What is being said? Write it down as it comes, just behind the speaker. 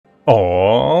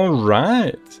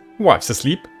Alright, wife's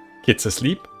asleep, kids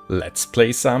asleep, let's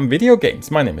play some video games.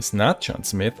 My name is Nat John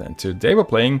Smith and today we're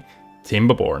playing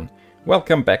Timberborn.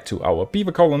 Welcome back to our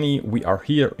beaver colony. We are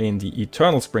here in the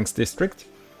Eternal Springs district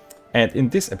and in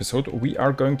this episode we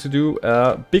are going to do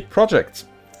a big project.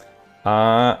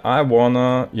 I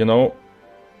wanna,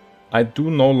 I do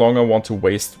no longer want to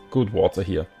waste good water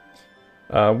here.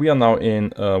 We are now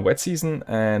in wet season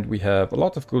and we have a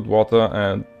lot of good water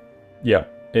and yeah,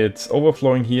 it's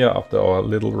overflowing here after our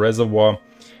little reservoir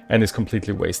and is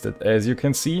completely wasted, as you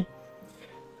can see.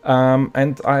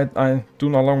 And I do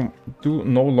no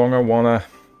longer wanna,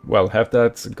 well, have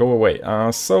that go away.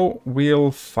 So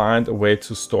we'll find a way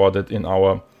to store that in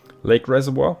our lake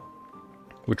reservoir,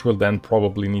 which will then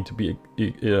probably need to be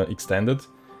extended,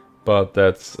 but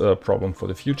that's a problem for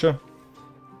the future.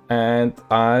 And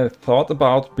I thought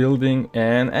about building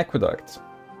an aqueduct.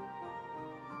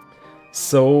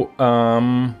 So,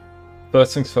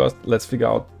 first things first, let's figure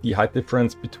out the height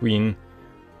difference between,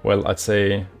 well, I'd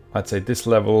say this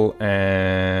level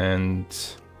and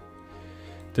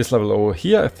this level over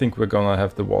here. I think we're gonna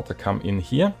have the water come in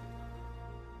here.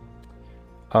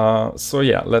 So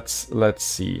yeah, let's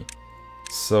see.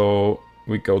 So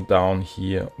we go down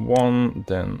here 1,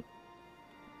 then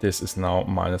this is now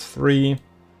 -3,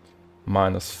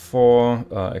 -4.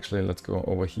 Actually, let's go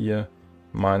over here.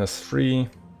 -3.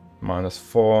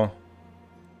 -4,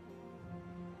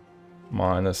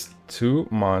 -2,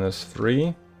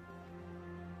 -3.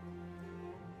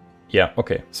 Yeah,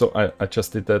 okay, so I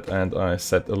just did that and I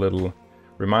set a little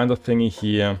reminder thingy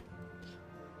here.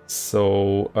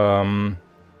 So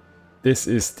this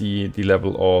is the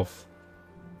level of,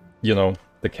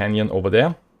 the canyon over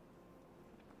there.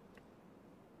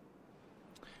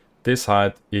 This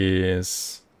height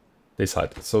is this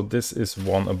height, so this is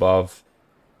one above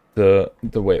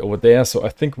the way over there. So I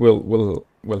think we'll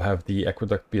have the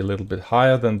aqueduct be a little bit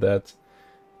higher than that,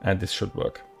 and this should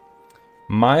work.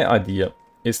 My idea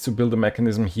is to build a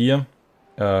mechanism here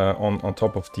on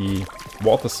top of the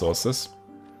water sources,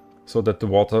 so that the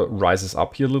water rises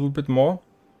up here a little bit more.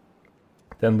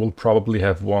 Then we'll probably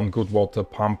have one good water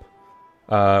pump,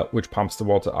 which pumps the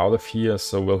water out of here.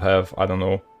 So we'll have, I don't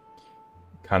know,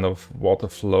 kind of water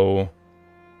flow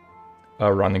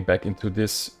running back into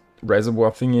this reservoir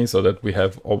thingy, so that we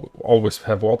have always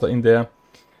have water in there.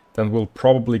 Then we'll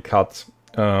probably cut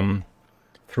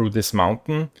through this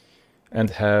mountain and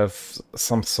have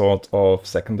some sort of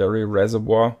secondary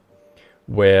reservoir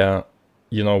where,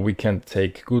 we can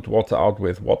take good water out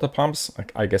with water pumps.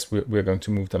 I guess we're going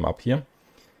to move them up here,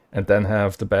 and then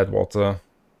have the bad water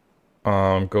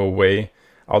go away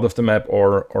out of the map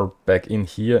or back in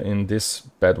here in this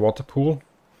bad water pool,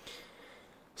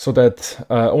 so that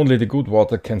only the good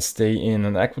water can stay in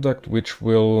an aqueduct, which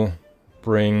will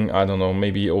bring, I don't know,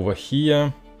 maybe over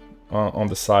here on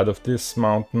the side of this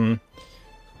mountain,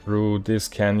 through this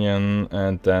canyon,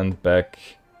 and then back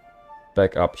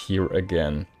up here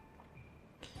again.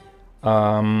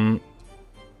 I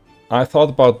thought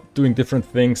about doing different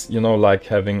things, like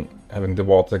having the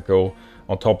water go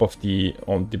on top of the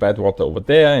bad water over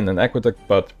there in an aqueduct,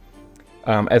 but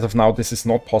as of now this is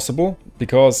not possible,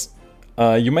 because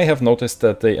you may have noticed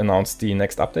that they announced the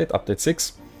next update, update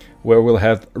 6, where we'll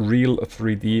have real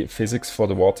 3D physics for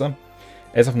the water.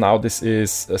 As of now, this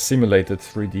is a simulated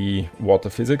 3D water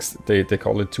physics. They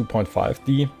call it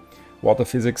 2.5D water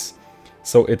physics.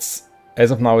 So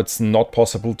as of now, it's not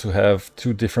possible to have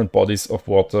two different bodies of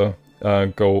water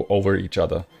go over each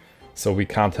other. So we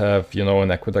can't have,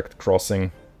 an aqueduct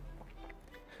crossing,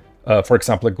 for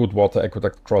example, a good water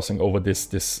aqueduct crossing over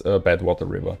this bad water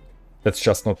river. That's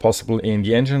just not possible in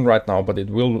the engine right now, but it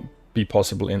will be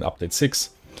possible in update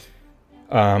 6.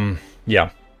 Yeah.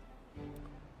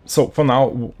 So for now,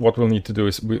 what we'll need to do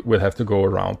is we'll have to go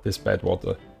around this bad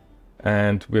water,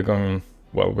 and we're gonna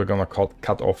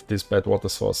cut off this bad water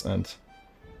source and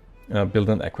build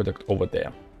an aqueduct over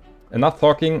there. Enough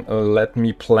talking, let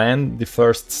me plan the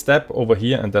first step over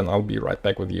here, and then I'll be right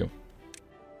back with you.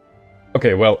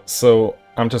 Okay, well, so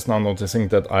I'm just now noticing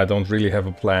that I don't really have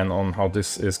a plan on how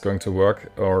this is going to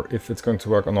work, or if it's going to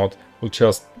work or not. We'll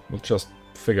just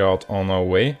figure out on our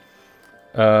way.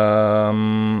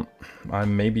 I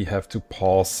maybe have to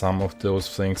pause some of those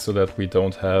things so that we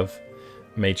don't have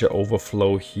major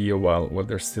overflow here while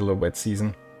there's still a wet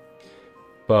season.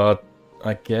 But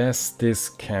I guess this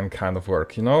can kind of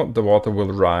work. The water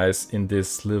will rise in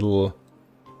this little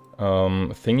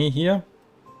thingy here,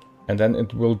 and then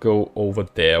it will go over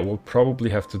there. We'll probably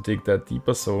have to dig that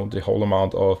deeper, so the whole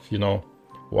amount of,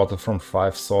 water from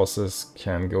 5 sources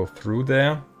can go through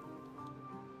there.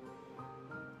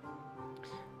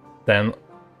 Then,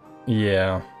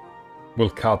 yeah, We'll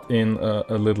cut in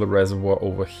a little reservoir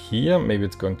over here. Maybe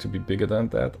it's going to be bigger than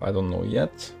that. I don't know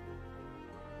yet.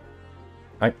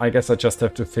 I guess I just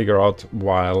have to figure out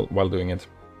while doing it.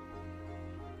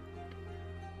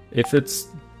 If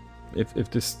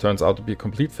this turns out to be a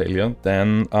complete failure,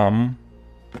 then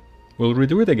we'll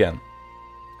redo it again.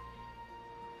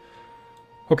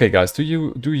 Okay, guys, do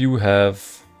you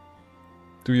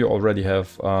already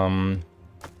have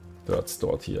dirt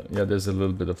stored here? Yeah, there's a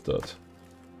little bit of dirt.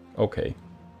 Okay.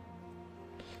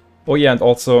 Oh yeah, and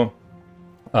also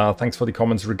thanks for the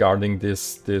comments regarding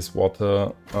this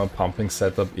water pumping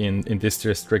setup in this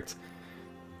district.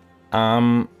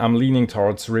 I'm leaning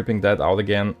towards ripping that out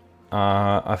again.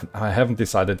 I haven't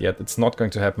decided yet. It's not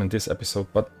going to happen in this episode,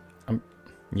 but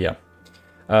yeah.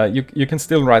 You can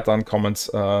still write down comments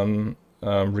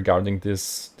regarding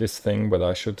this thing, whether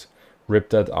I should rip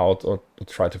that out or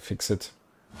try to fix it.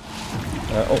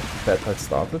 Oh, that had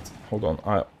started. Hold on,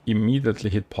 I immediately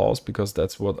hit pause because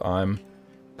that's what I'm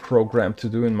programmed to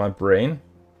do in my brain,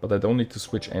 but I don't need to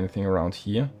switch anything around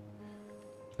here.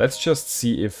 Let's just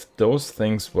see if those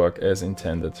things work as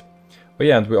intended. Oh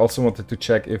yeah, and we also wanted to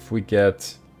check if we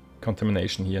get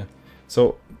contamination here.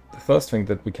 So the first thing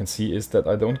that we can see is that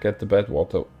I don't get the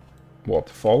Badwater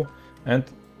waterfall, and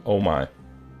oh my,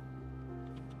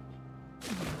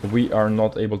 we are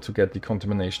not able to get the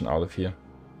contamination out of here.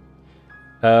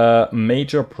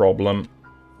 Major problem.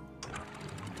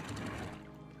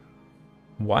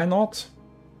 Why not?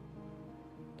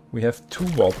 We have 2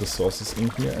 water sources in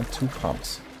here and 2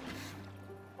 pumps.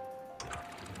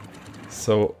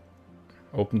 So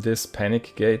open this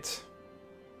panic gate.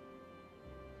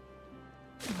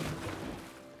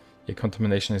 Yeah,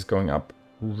 contamination is going up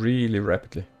really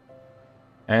rapidly.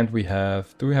 And we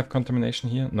have... do we have contamination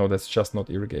here? No, that's just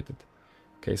not irrigated.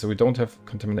 Okay, so we don't have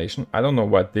contamination. I don't know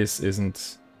why this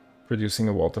isn't producing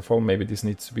a waterfall. Maybe this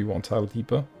needs to be 1 tile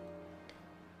deeper.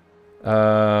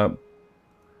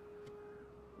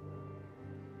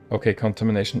 Okay,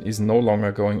 contamination is no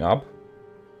longer going up.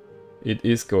 It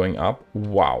is going up.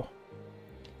 Wow.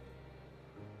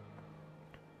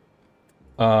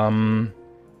 Oh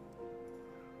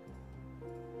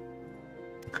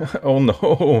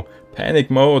no,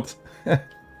 panic mode.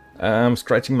 I'm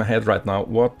scratching my head right now.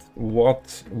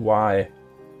 Why?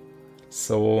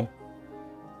 So,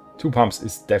 2 pumps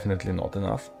is definitely not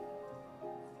enough.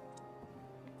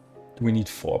 Do we need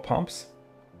 4 pumps?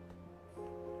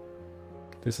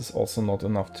 This is also not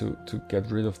enough to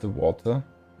get rid of the water.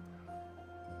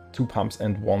 2 pumps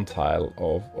and 1 tile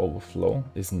of overflow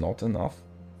is not enough.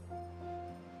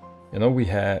 You know,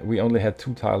 we only had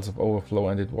 2 tiles of overflow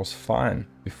and it was fine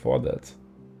before that.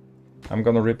 I'm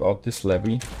gonna rip out this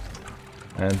levee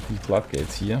and the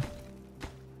floodgates here.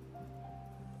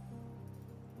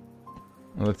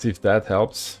 And let's see if that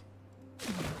helps.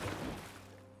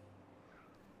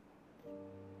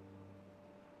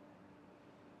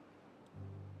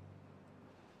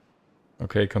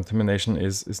 Okay, contamination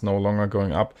is no longer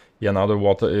going up. Yeah, now the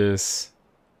water is...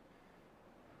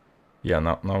 yeah,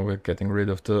 now we're getting rid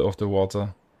of the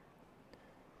water.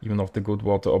 Even of the good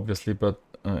water, obviously, but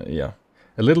yeah.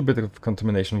 A little bit of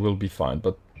contamination will be fine,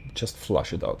 but just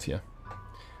flush it out here.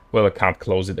 Well, I can't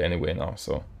close it anyway now,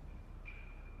 so...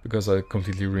 because I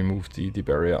completely removed the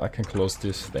barrier, I can close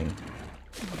this thing.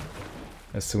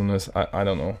 As soon as, I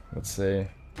don't know, let's say...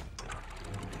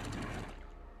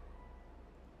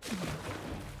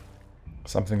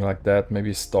 something like that,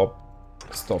 maybe stop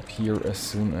here as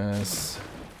soon as...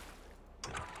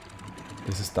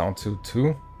 this is down to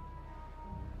 2.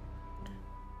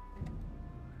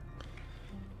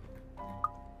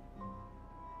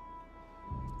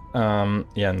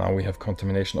 Yeah, now we have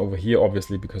contamination over here,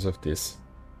 obviously because of this.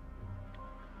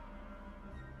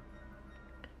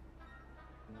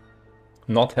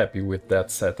 Not happy with that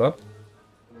setup.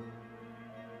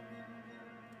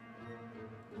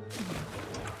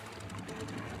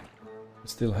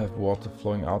 Still have water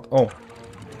flowing out. Oh,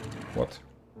 what?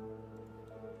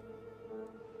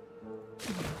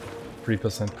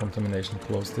 3% contamination,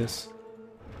 close this.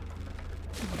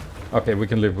 Okay, we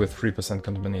can live with 3%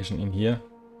 contamination in here.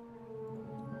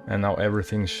 And now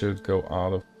everything should go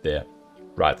out of there.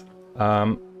 Right.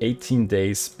 18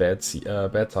 days bad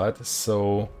tide,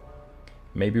 so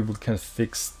maybe we can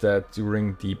fix that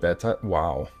during the bad tide.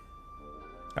 Wow.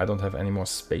 I don't have any more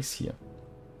space here.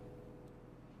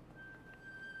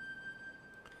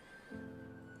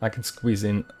 I can squeeze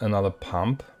in another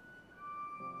pump.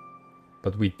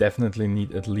 But we definitely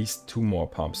need at least 2 more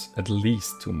pumps. At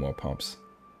least 2 more pumps.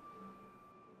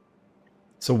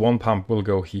 So 1 pump will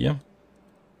go here.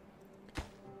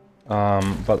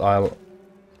 But I'll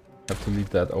have to leave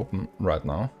that open right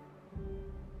now.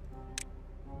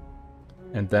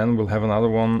 And then we'll have another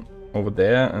one over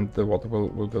there, and the water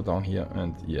will go down here.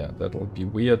 And yeah, that'll be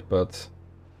weird, but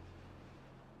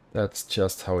that's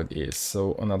just how it is.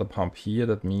 So another pump here,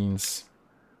 that means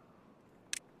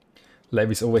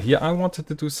levees over here. I wanted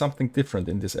to do something different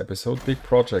in this episode. Big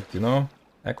project, you know?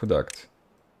 Aqueduct.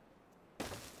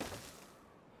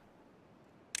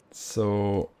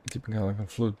 So, deep mechanical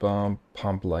fluid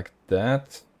pump like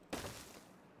that.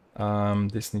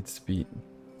 This needs to be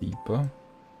deeper,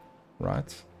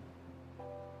 right?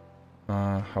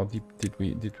 How deep did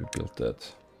we build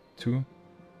that? 2?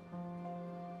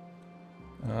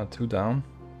 2 down.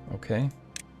 Okay.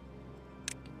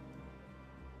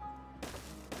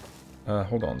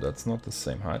 Hold on, that's not the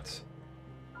same height.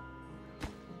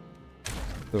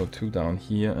 So 2 down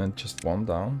here and just 1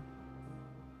 down.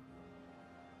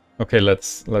 Okay,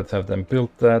 let's have them build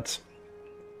that.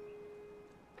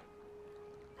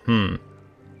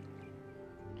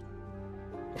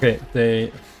 Okay,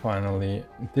 they finally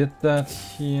did that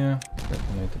here.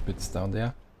 Detonate the bits down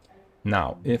there.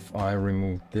 Now, if I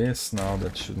remove this, now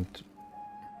that should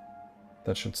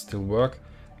still work.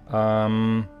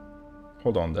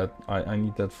 Hold on, that I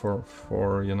need that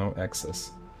for you know,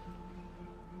 access.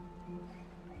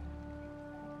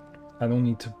 I don't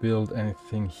need to build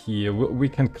anything here. We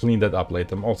can clean that up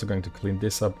later. I'm also going to clean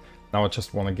this up. Now I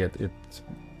just want to get it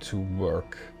to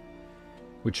work.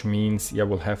 Which means, yeah,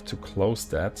 we'll have to close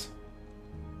that.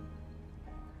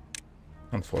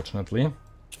 Unfortunately.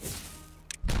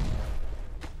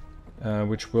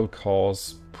 Which will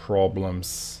cause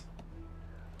problems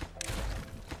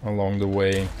along the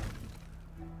way.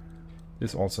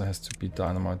 This also has to be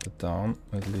dynamited down,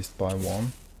 at least by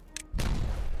 1.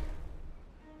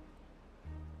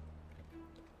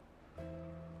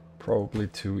 Probably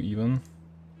 2 even.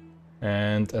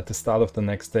 And at the start of the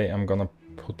next day I'm gonna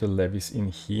put the levees in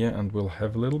here and we'll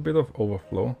have a little bit of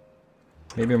overflow.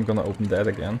 Maybe I'm gonna open that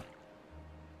again.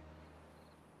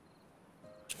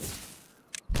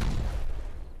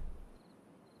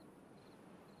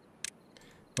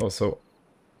 Also,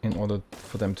 in order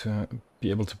for them to be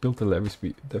able to build the levees,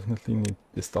 we definitely need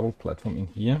this double platform in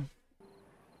here.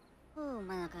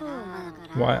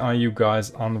 Why are you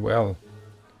guys unwell?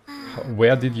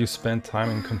 Where did you spend time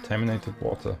in contaminated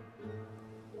water?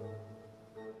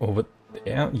 Over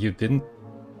there? You didn't?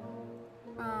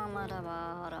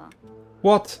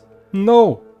 What?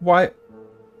 No! Why?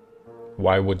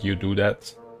 Why would you do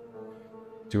that?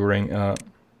 During a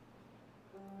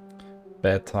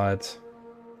bad tide?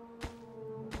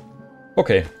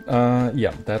 Okay,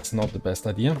 yeah, that's not the best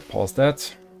idea. Pause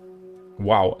that.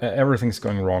 Wow, everything's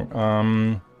going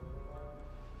wrong.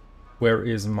 Where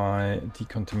is my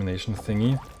decontamination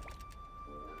thingy?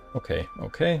 Okay,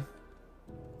 okay.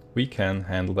 We can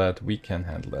handle that, we can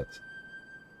handle that.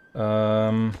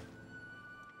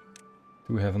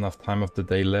 Do we have enough time of the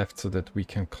day left so that we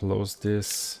can close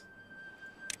this?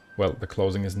 Well, the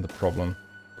closing isn't the problem.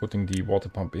 Putting the water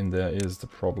pump in there is the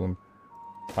problem,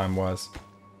 time-wise.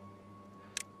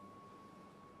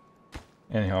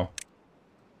 Anyhow.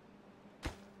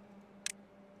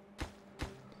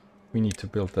 We need to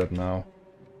build that now.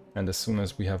 And as soon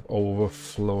as we have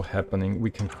overflow happening, we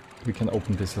can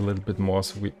open this a little bit more,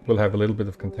 so we will have a little bit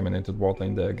of contaminated water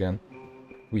in there again.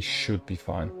 We should be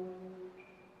fine.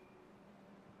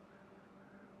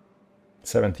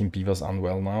 17 beavers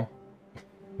unwell now.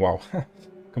 Wow.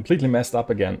 Completely messed up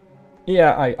again.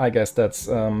 Yeah, I guess that's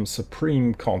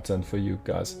supreme content for you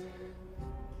guys.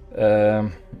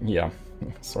 Yeah.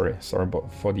 Sorry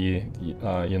for the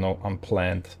you know,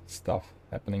 unplanned stuff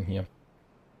happening here.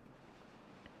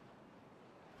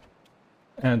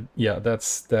 And yeah,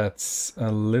 that's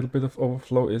a little bit of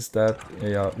overflow. Is that,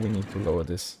 yeah, we need to lower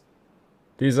this.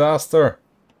 Disaster.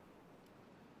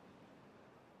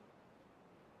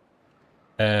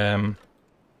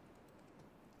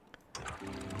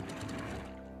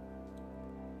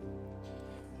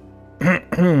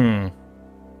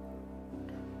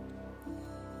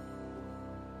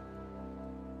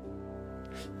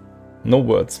 No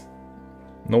words.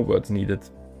 No words needed.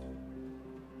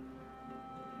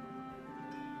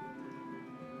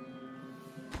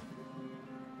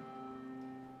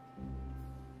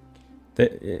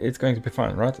 It's going to be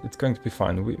fine, right? It's going to be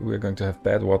fine. We're going to have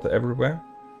bad water everywhere.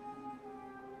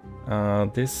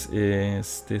 This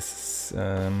is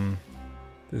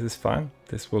fine.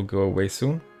 This will go away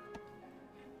soon.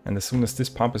 And as soon as this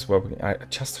pump is working, I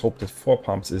just hope that 4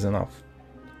 pumps is enough.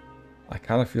 I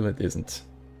kind of feel it isn't.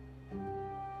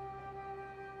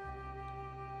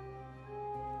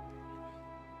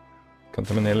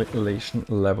 Contamination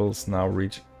levels now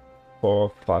reach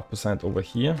 4-5% over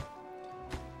here.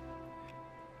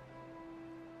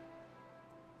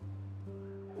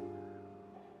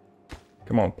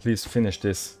 Come on, please finish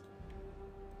this.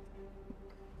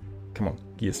 Come on,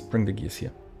 gears, bring the gears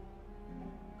here.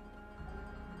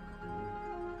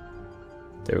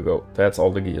 There we go, that's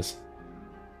all the gears.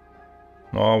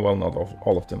 No, well, not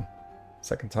all of them.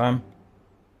 Second time.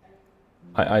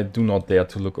 I do not dare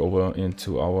to look over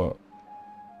into our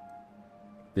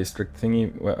district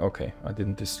thingy. Well, okay, I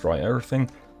didn't destroy everything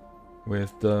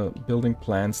with the building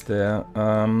plants there.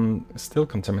 Still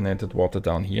contaminated water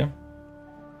down here.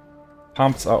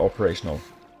 Pumps are operational.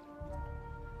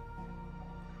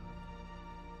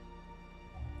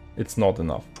 It's not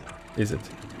enough, is it?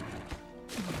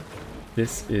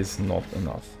 This is not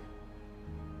enough.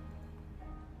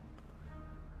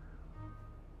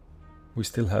 We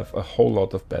still have a whole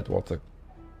lot of bad water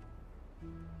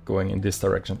going in this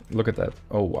direction. Look at that.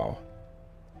 Oh, wow.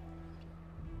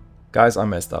 Guys, I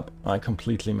messed up. I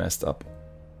completely messed up.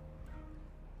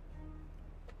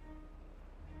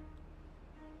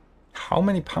 How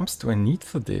many pumps do I need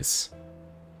for this?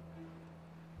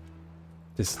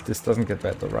 This doesn't get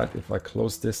better, right? If I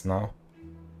close this now.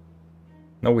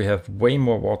 Now we have way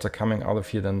more water coming out of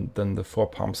here than the 4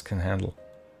 pumps can handle.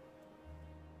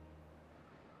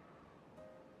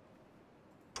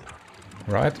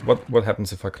 Right? What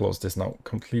happens if I close this now?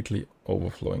 Completely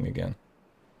overflowing again.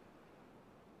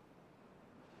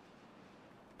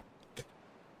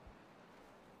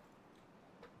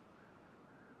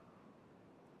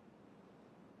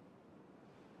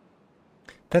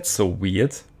 That's so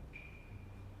weird.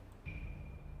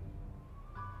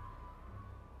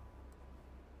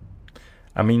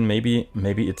 I mean, maybe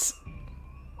it's...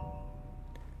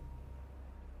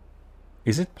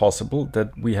 Is it possible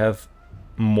that we have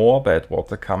more bad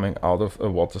water coming out of a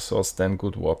water source than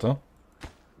good water?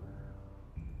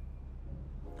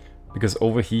 Because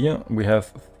over here we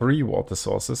have 3 water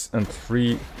sources and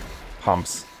 3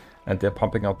 pumps, and they're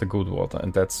pumping out the good water,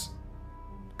 and that's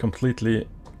completely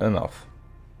enough.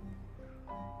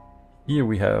 Here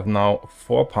we have now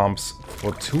 4 pumps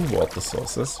for 2 water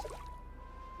sources,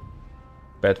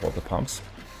 bad water pumps,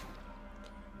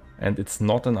 and it's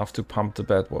not enough to pump the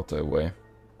bad water away.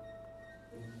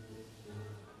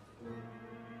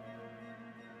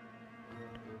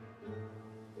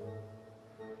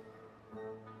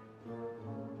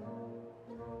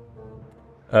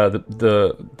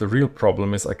 The real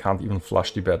problem is I can't even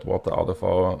flush the bad water out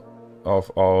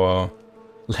of our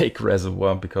lake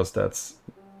reservoir, because that's,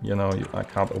 you know, I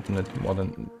can't open it more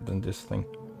than this thing.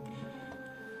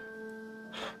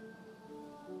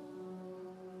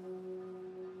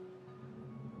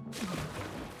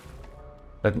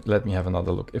 Let me have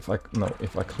another look. If I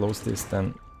close this,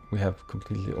 then we have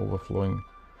completely overflowing.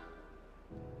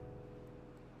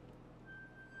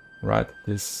 Right?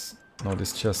 This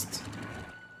just...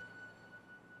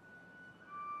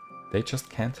 They just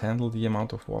can't handle the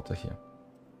amount of water here.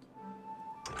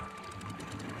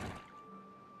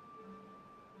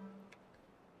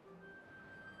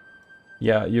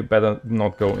 Yeah, you better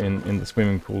not go in the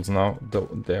swimming pools now, though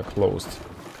they're closed.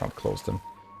 Can't close them.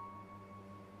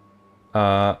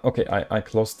 Okay, I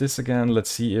closed this again. Let's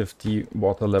see if the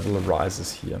water level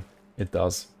rises here. It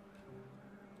does.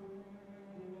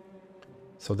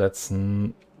 So that's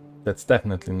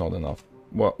definitely not enough.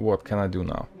 What can I do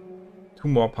now? 2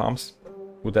 more pumps.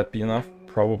 Would that be enough?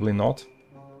 Probably not.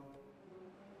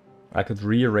 I could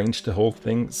rearrange the whole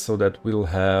thing so that we'll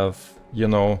have, you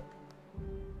know,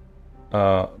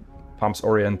 pumps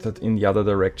oriented in the other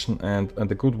direction, and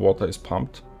the good water is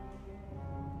pumped.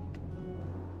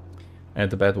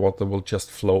 And the bad water will just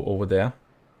flow over there.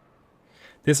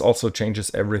 This also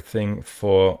changes everything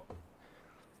for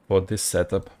this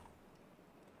setup.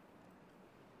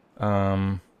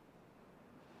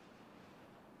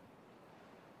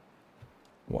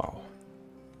 Wow.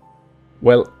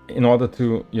 Well, in order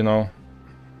to, you know,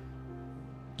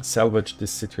 salvage this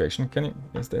situation, can you,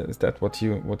 is that what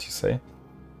you say?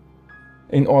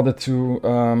 In order to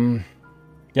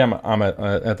yeah, I'm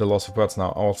at the loss of words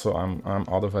now. Also, I'm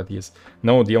out of ideas.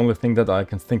 No, the only thing that I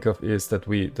can think of is that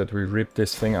we rip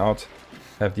this thing out,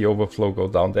 have the overflow go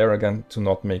down there again to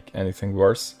not make anything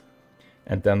worse,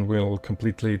 and then we'll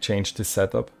completely change this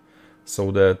setup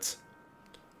so that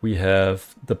we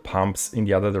have the pumps in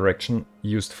the other direction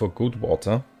used for good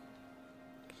water,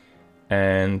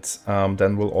 and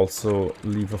then we'll also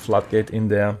leave a floodgate in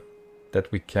there that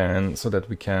we can, so that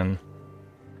we can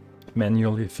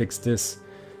manually fix this,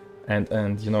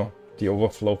 and you know, the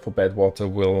overflow for bad water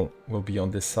will be on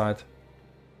this side.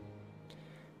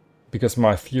 Because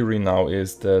my theory now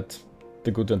is that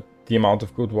the amount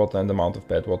of good water and the amount of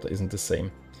bad water isn't the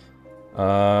same.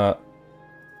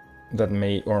 That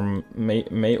may or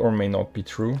may not be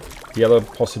true. The other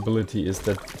possibility is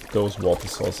that those water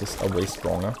sources are way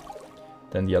stronger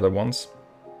than the other ones.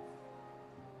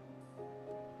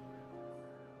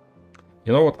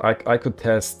 You know what? I could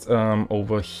test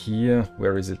over here.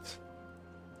 Where is it?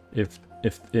 If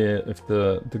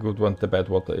the good one, the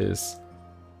Badwater, is,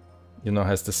 you know,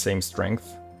 has the same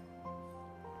strength.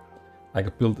 I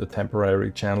could build a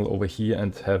temporary channel over here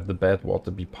and have the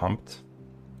Badwater be pumped.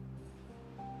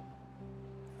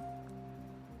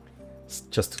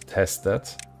 Just to test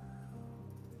that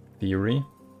theory.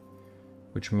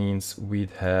 Which means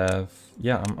we'd have...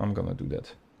 Yeah, I'm gonna do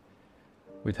that.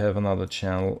 We'd have another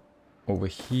channel over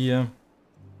here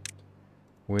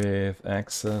with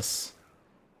access.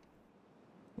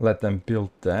 Let them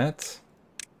build that.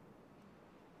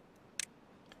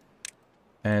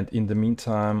 And in the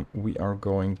meantime, we are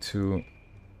going to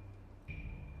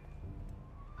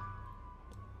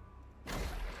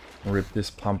rip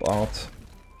this pump out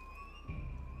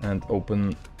and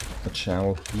open a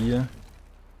channel here.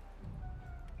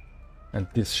 And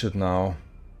this should now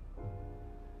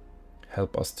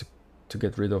help us to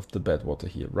get rid of the Badwater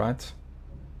here, right?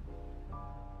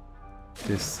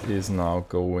 This is now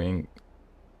going...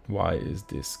 Why is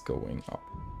this going up?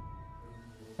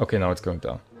 Okay, now it's going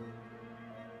down.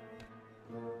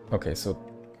 Okay, so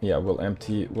yeah, we'll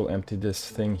empty this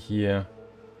thing here.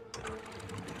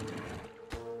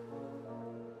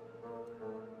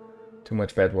 Too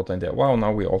much Badwater in there. Wow,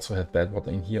 now we also have Badwater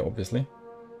in here, obviously.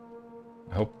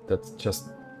 I hope that's just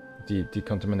the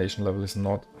decontamination level is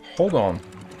not... Hold on!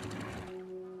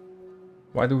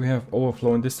 Why do we have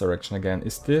overflow in this direction again?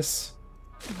 Is this...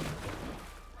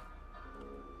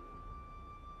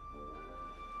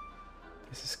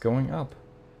 This is going up.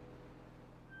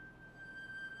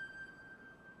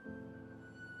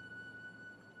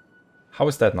 How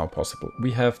is that now possible?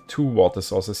 We have two water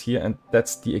sources here, and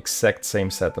that's the exact same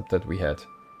setup that we had.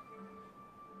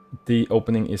 The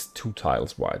opening is 2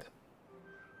 tiles wide.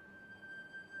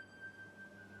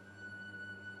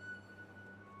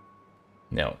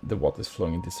 Now, the water is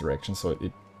flowing in this direction, so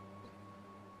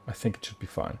I think it should be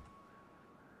fine.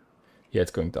 Yeah,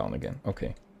 it's going down again.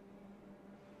 Okay.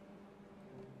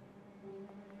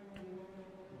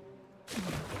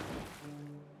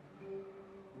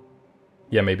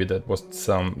 Yeah, maybe that was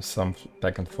some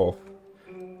back and forth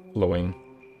flowing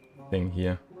thing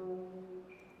here.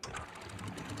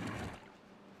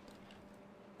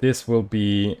 This will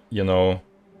be, you know,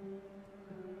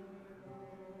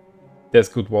 there's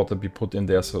good water be put in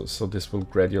there, so this will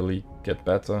gradually get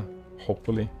better,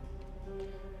 hopefully.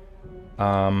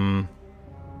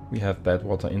 We have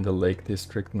Badwater in the Lake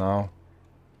District now.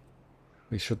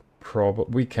 We should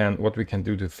probably... What we can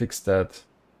do to fix that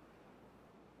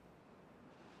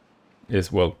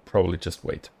is, well, probably just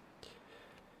wait.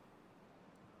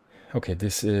 Okay,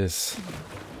 this is...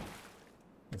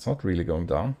 It's not really going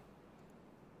down,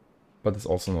 but it's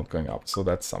also not going up, so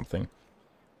that's something.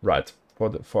 Right,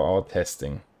 for our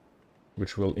testing,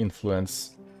 which will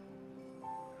influence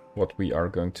what we are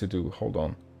going to do. Hold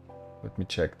on, let me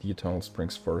check the Eternal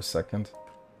Springs for a second.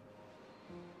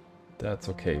 That's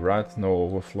okay, right? No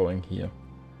overflowing here.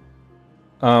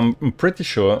 I'm pretty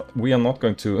sure we are not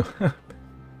going to...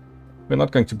 We're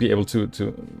not going to be able to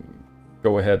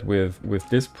go ahead with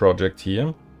this project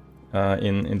here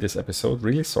in this episode.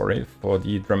 Really sorry for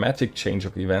the dramatic change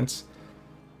of events.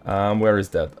 Where is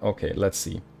that? Okay, let's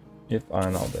see. If I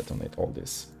now detonate all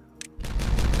this.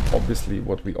 Obviously,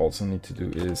 what we also need to do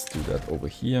is do that over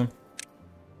here.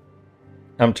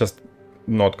 I'm just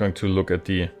not going to look at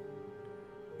the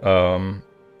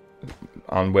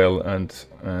unwell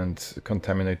and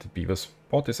contaminated beavers.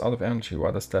 Pot is out of energy.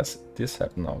 Why does this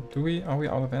happen now? Are we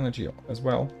out of energy as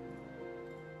well?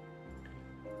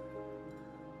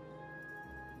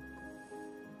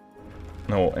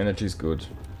 No, energy is good.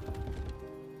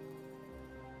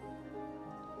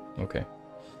 Okay.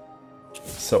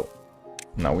 So,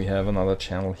 now we have another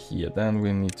channel here. Then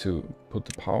we need to put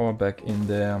the power back in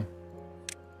there.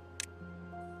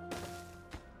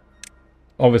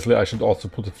 Obviously, I should also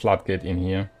put a floodgate in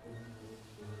here.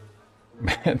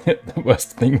 The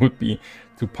worst thing would be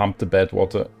to pump the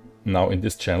Badwater now in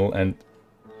this channel and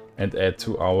add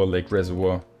to our lake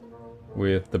reservoir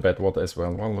with the Badwater as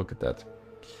well. Well, look at that.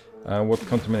 What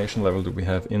contamination level do we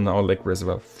have in our lake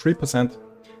reservoir? 3%.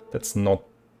 That's not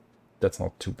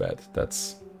too bad.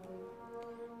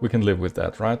 We can live with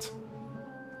that, right?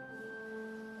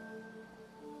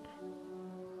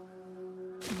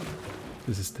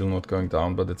 This is still not going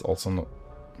down, but it's also not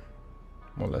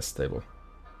more or less stable.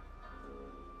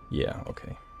 Yeah,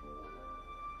 okay.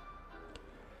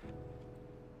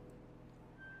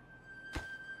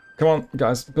 Come on,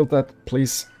 guys, build that,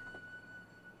 please.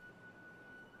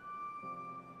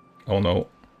 Oh no.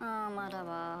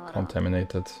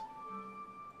 Contaminated.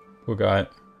 Poor guy.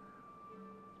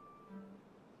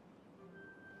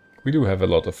 We do have a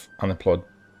lot of unemployed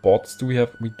bots. Do we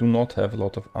have? We do not have a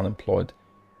lot of unemployed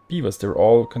beavers. They're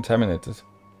all contaminated.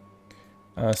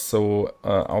 So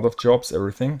out of jobs,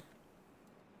 everything.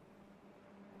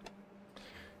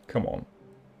 Come on.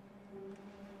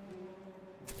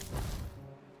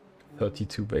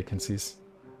 32 vacancies.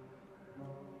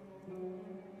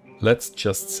 Let's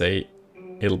just say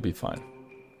it'll be fine.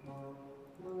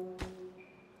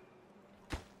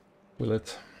 Will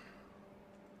it?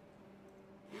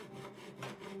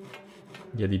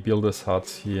 Yeah, the builder's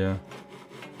huts here.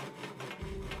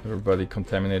 Everybody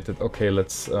contaminated. Okay,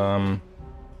 let's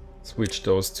switch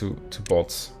those to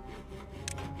bots.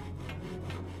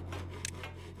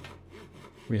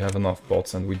 We have enough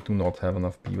bots and we do not have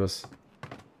enough beavers.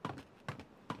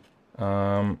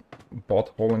 Bot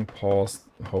holding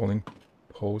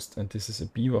post, and this is a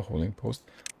beaver holding post.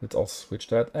 Let's also switch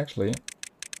that. Actually,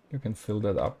 you can fill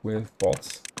that up with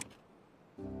bots.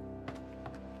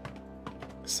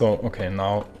 So, okay,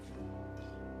 now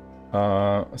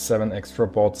 7 extra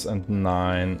bots and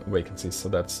 9 vacancies, so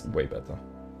that's way better.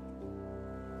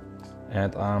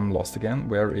 And I'm lost again.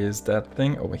 Where is that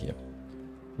thing? Over here.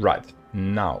 Right,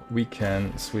 now we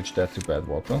can switch that to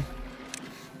Badwater.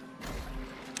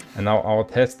 And now our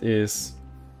test is,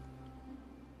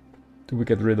 do we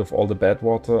get rid of all the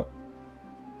Badwater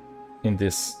in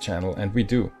this channel? And we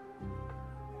do.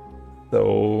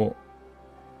 So,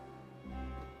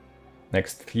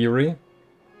 next theory.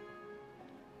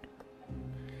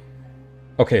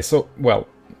 Okay, so, well,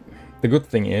 the good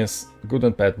thing is, good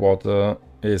and bad water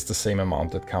is the same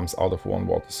amount that comes out of one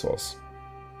water source.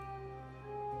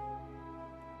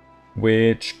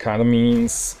 Which kind of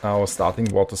means our starting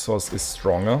water source is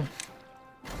stronger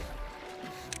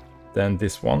than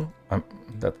this one.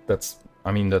 That's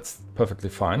perfectly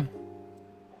fine.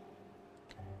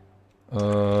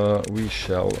 We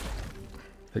shall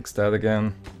fix that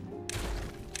again.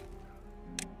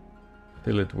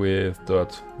 Fill it with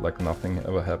dirt like nothing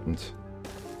ever happened.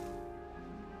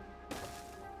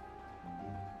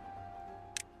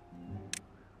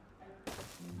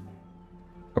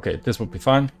 Okay, this would be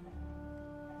fine.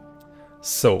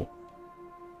 So,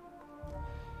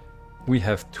 we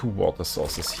have 2 water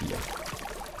sources here.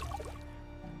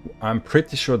 I'm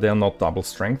pretty sure they're not double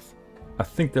strength. I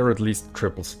think they're at least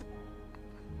triple.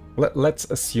 Let's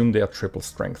assume they are triple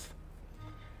strength.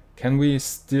 Can we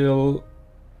still,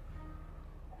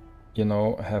 you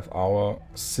know, have our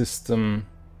system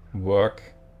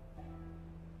work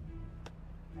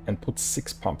and put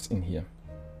 6 pumps in here?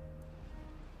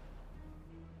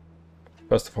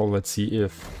 First of all, let's see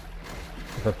if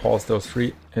I pause those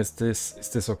 3, is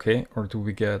this okay, or do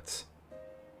we get?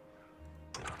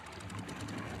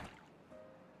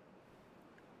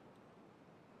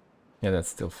 Yeah, that's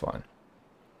still fine.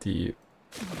 The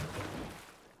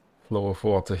flow of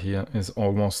water here is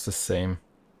almost the same.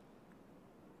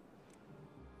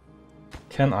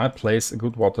 Can I place a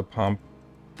good water pump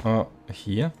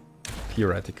here,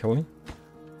 theoretically?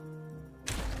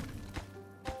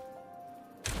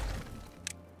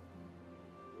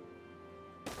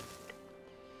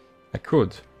 I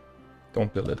could.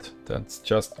 Don't build it. That's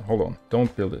just... hold on.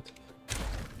 Don't build it.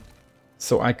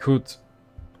 So I could...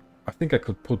 I think I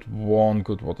could put 1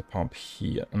 good water pump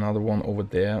here. Another one over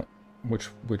there, which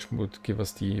would give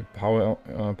us the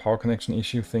power connection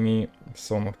issue thingy.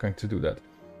 So I'm not going to do that.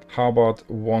 How about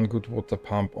 1 good water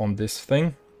pump on this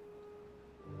thing?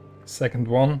 Second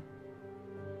one.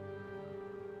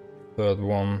 Third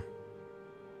one.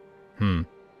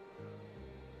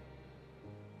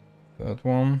 Third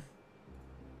one.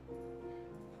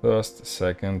 First,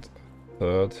 second,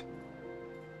 third.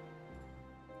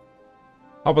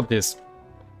 How about this?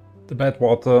 The bad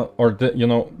water, or the, you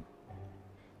know,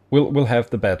 we'll have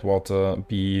the bad water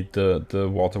be the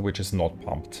water which is not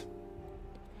pumped.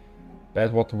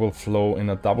 Bad water will flow in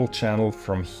a double channel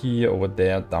from here over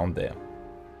there down there.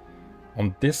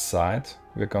 On this side,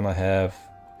 we're gonna have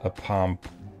a pump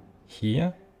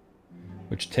here,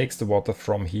 which takes the water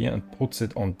from here and puts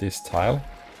it on this tile.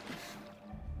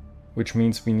 Which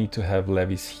means we need to have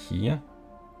levees here.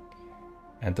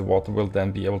 And the water will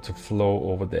then be able to flow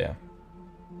over there.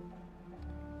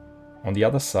 On the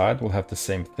other side, we'll have the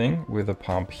same thing with a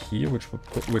pump here, which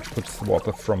puts the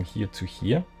water from here to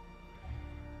here.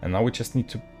 And now we just need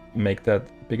to make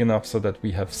that big enough so that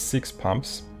we have 6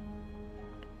 pumps.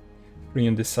 3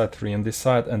 on this side, 3 on this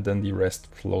side, and then the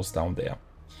rest flows down there.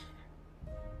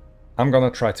 I'm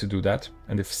gonna try to do that,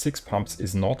 and if 6 pumps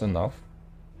is not enough,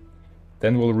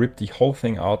 then we'll rip the whole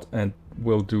thing out and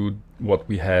we'll do what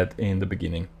we had in the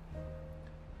beginning.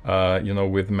 you know,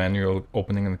 with manual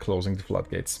opening and closing the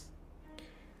floodgates.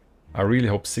 I really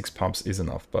hope 6 pumps is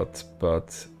enough, but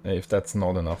if that's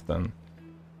not enough, then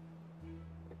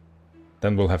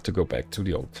we'll have to go back to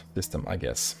the old system, I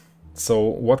guess. So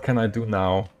what can I do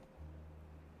now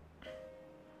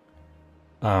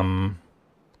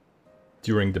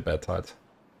during the bad tide?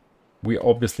 We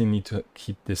obviously need to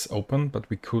keep this open, but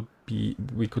we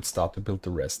could start to build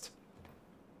the rest.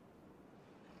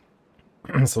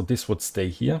 So this would stay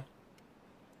here.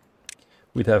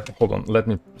 We'd have, hold on, let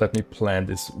me plan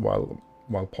this while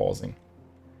pausing.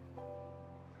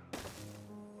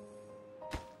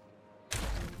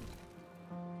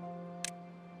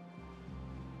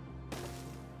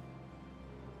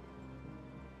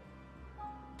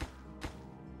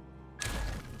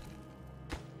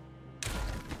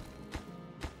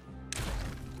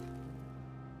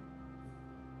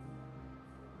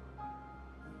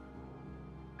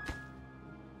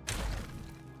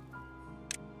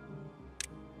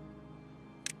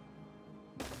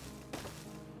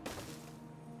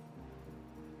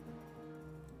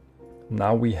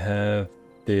 Now we have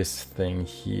this thing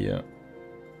here.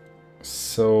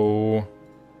 So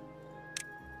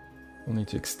we'll need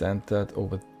to extend that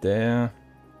over there.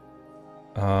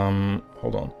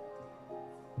 Hold on.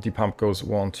 The pump goes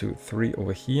 1, 2, 3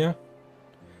 over here.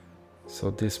 So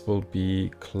this will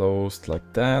be closed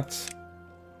like that.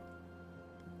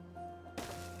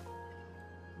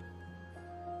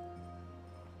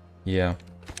 Yeah.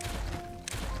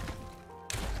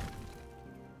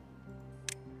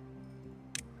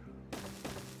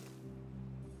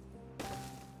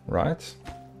 Right.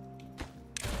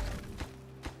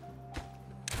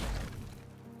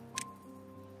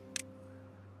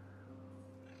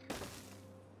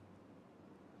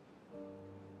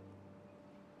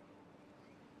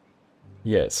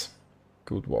 Yes,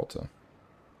 good water.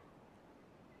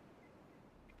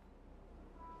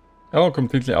 Oh,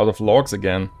 completely out of logs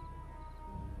again.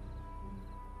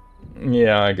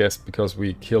 Yeah, I guess because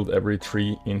we killed every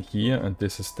tree in here, and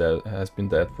this is dead, has been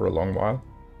dead for a long while.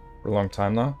 For a long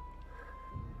time now.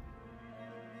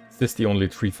 Is this the only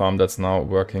tree farm that's now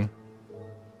working?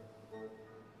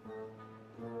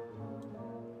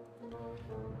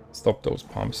 Stop those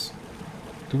pumps.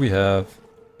 Do we have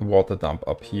a water dump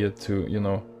up here to, you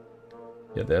know...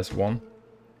 Yeah, there's one.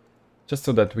 Just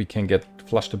so that we can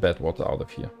flush the bad water out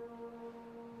of here.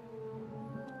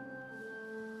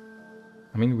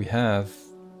 I mean, we have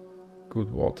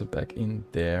good water back in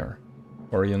there.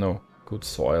 Or, you know, good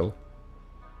soil.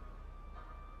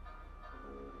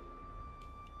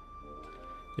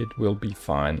 It will be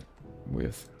fine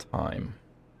with time.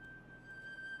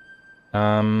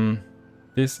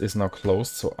 This is now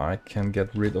closed, so I can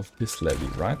get rid of this levee,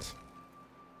 right?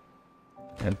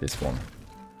 And this one.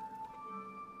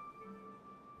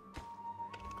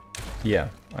 Yeah,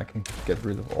 I can get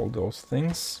rid of all those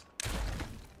things.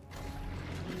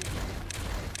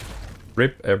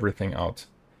 Rip everything out.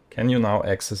 Can you now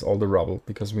access all the rubble?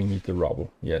 Because we need the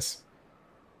rubble, yes.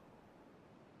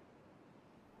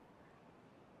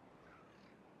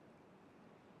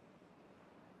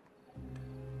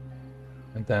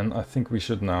 And then I think we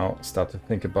should now start to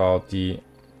think about the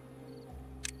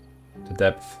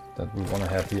depth that we want to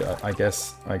have here. I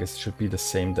guess it should be the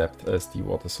same depth as the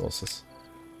water sources.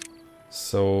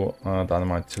 So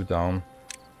dynamite 2 down.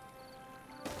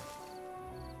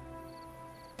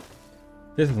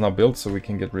 This is now built, so we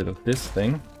can get rid of this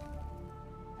thing.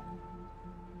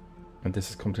 And this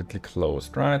is completely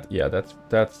closed, right? Yeah,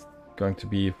 that's going to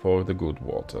be for the good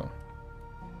water.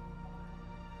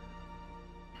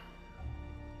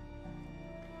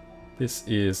 This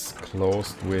is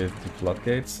closed with the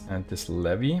floodgates and this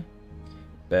levee.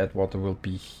 Bad water will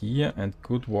be here, and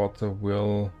good water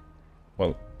will...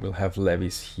 Well, we'll have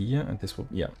levees here, and this will...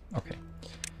 Yeah, okay.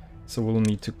 So we'll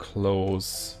need to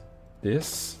close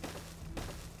this.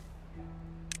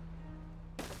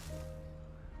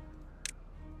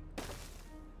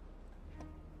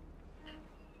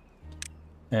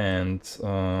 And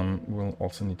we'll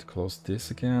also need to close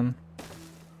this again.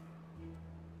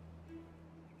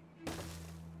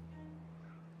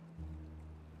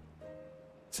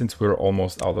 Since we're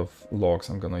almost out of logs,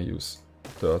 I'm gonna use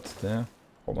dirt there.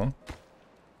 Hold on.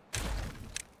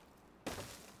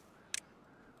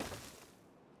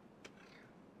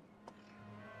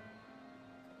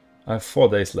 I have 4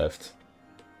 days left.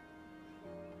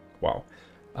 Wow.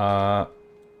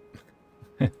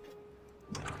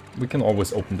 We can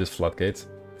always open this floodgate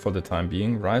for the time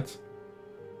being, right?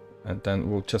 And then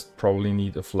we'll just probably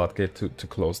need a floodgate to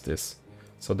close this,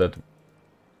 so that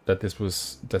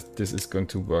this is going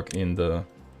to work in the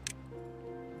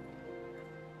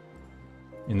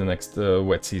in the next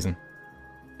wet season.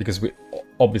 Because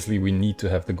obviously we need to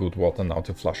have the good water now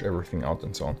to flush everything out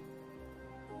and so on.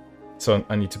 So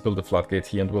I need to build a floodgate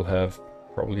here, and we'll have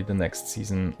probably the next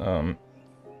season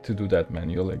to do that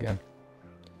manually again.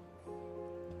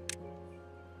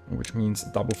 Which means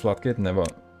double floodgate, never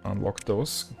unlock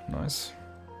those. Nice.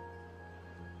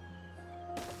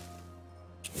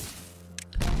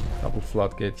 Double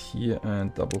floodgate here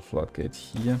and double floodgate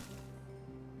here.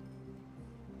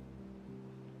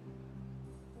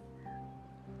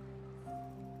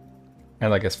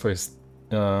 And I guess for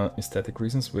aesthetic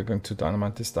reasons, we're going to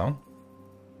dynamite this down.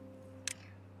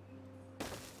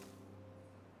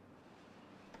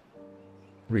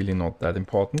 Really not that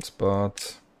important,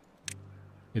 but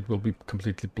it will be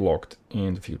completely blocked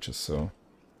in the future, so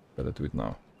better do it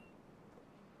now.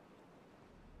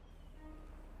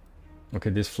 Okay,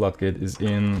 this floodgate is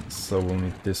in, so we'll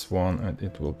need this one and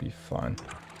it will be fine.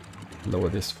 Lower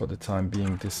this for the time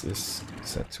being. This is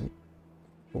set to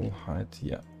full height,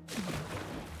 yeah.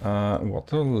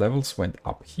 Water levels went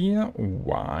up here.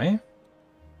 Why?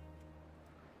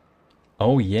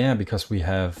 Oh yeah, because we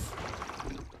have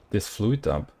this fluid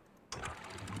dump.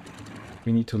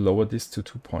 We need to lower this to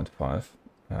 2.5.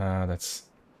 That's...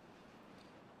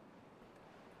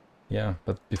 Yeah,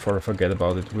 but before I forget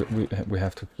about it, we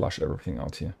have to flush everything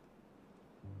out here.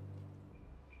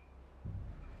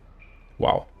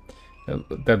 Wow.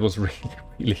 That was really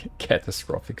a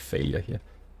catastrophic failure here.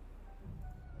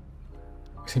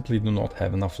 We simply do not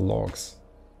have enough logs.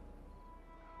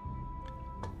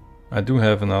 I do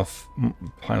have enough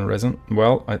pine resin.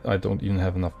 Well, I don't even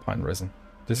have enough pine resin.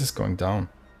 This is going down.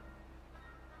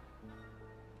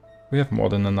 We have more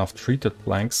than enough treated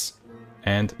planks.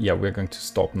 And yeah, we're going to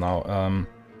stop now.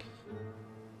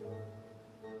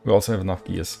 We also have enough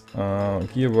gears.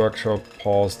 Gear workshop,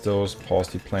 pause those, pause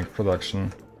the plank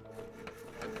production.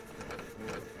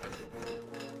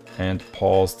 And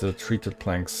pause the treated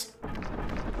planks.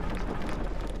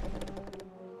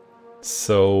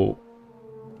 So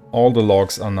all the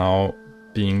logs are now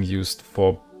being used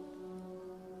for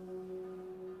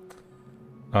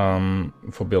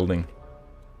building.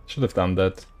 Should have done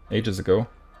that ages ago,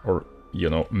 or you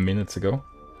know, minutes ago.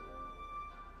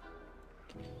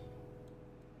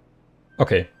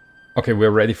 Okay,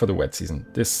 we're ready for the wet season.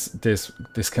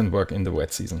 This can work in the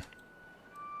wet season.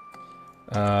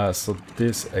 So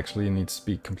this actually needs to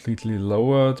be completely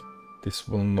lowered. This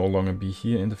will no longer be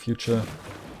here in the future.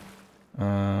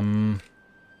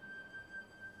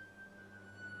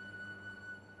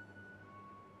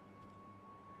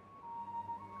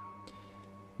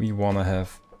 We want to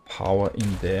have power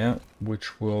in there,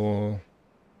 which will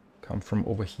come from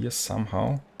over here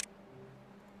somehow.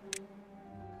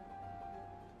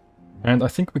 And I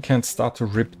think we can start to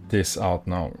rip this out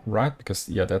now, right? Because,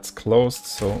 yeah, that's closed,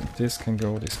 so this can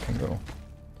go, this can go.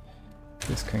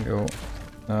 This can go.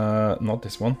 Not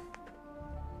this one.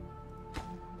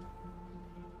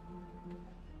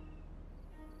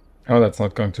 Oh, that's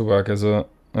not going to work as a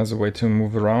way to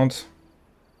move around.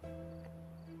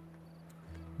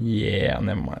 Yeah,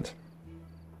 never mind.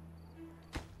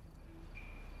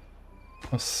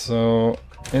 So,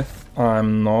 if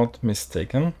I'm not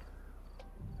mistaken...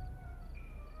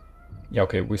 Yeah,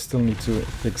 okay, we still need to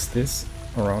fix this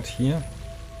around here.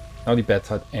 Now the bed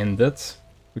tide ended,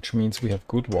 which means we have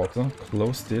good water.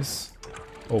 Close this,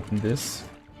 open this.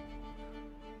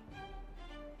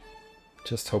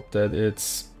 Just hope that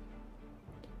it's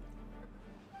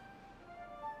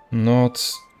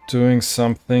not doing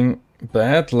something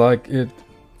bad, like it...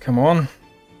 Come on.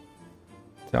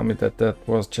 Tell me that that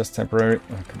was just temporary.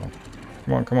 Oh, come on.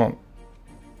 Come on, come on.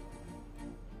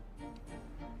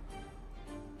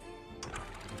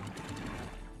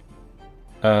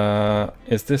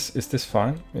 Is this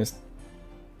fine?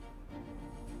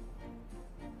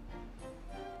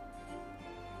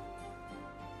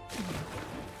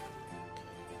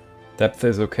 Depth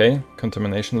is okay.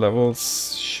 Contamination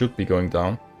levels should be going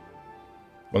down.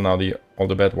 Well, now all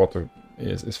the bad water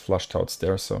is flushed out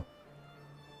there, so...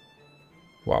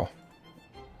 Wow.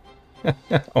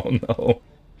 Oh no.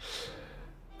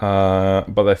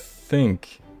 But I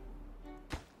think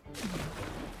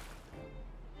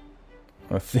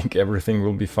everything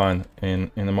will be fine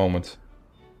in a moment.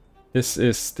 This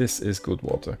is good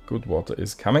water. Good water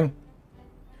is coming,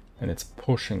 and it's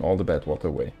pushing all the bad water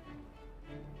away.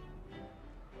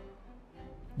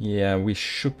 Yeah, we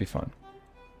should be fine.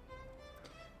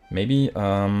 Maybe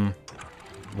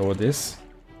lower this,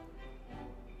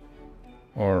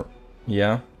 or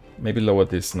yeah, maybe lower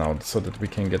this now so that we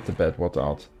can get the bad water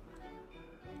out.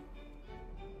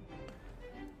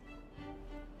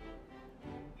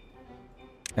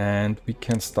 And we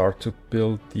can start to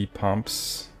build the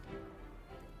pumps.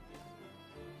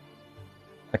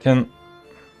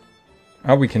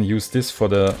 We can use this for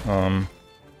the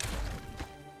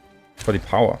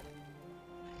power.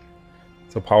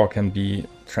 So power can be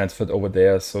transferred over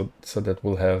there, so that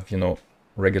we'll have, you know,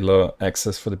 regular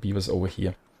access for the beavers over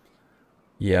here.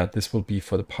 Yeah, this will be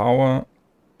for the power,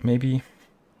 maybe.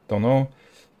 Don't know.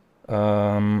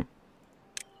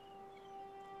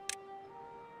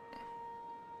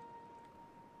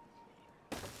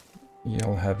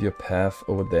 You'll have your path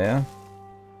over there.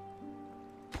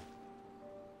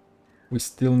 We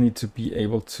still need to be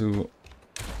able to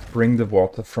bring the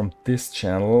water from this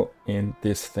channel in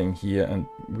this thing here, and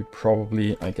we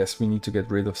probably, I guess we need to get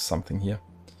rid of something here.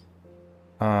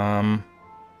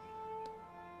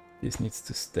 This needs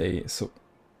to stay, so,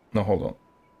 no, hold on.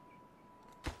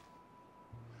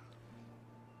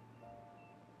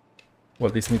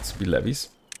 Well, this needs to be levees.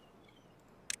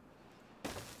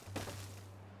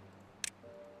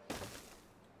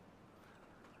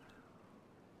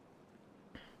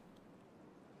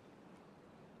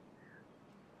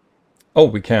 Oh,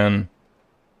 we can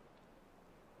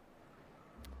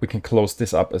close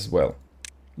this up as well.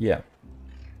 Yeah.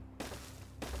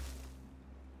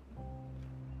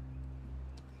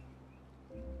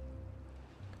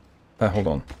 Hold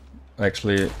on.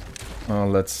 Actually,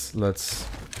 let's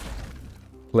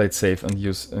play it safe and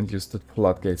use the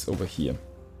floodgates over here.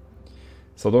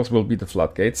 So those will be the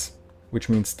floodgates, which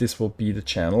means this will be the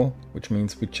channel, which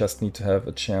means we just need to have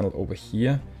a channel over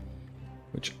here,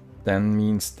 which then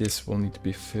means this will need to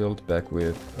be filled back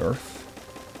with earth.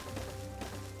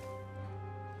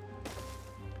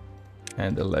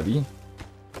 And a levee.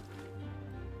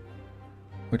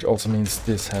 Which also means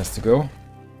this has to go.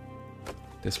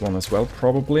 This one as well,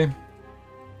 probably.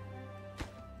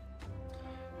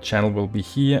 Channel will be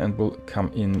here and will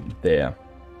come in there.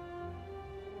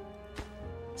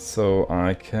 So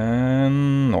I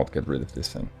can not get rid of this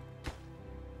thing.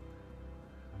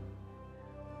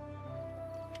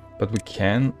 But we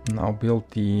can now build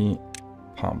the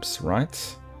pumps,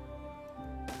 right?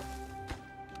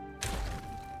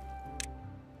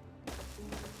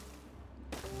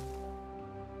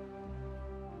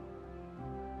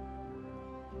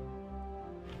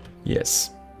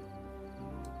 Yes.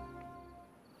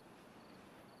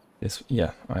 This,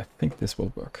 yeah, I think this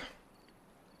will work.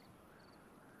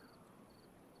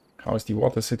 How is the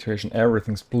water situation?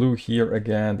 Everything's blue here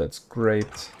again. That's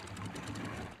great.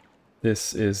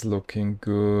 This is looking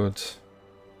good.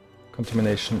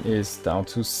 Contamination is down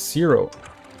to 0.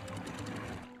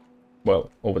 Well,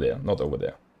 over there, not over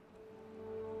there.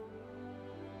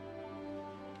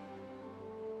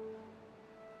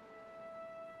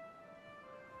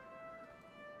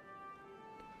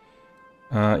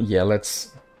 Yeah,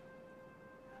 let's...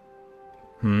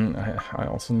 I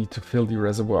also need to fill the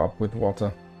reservoir up with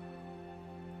water.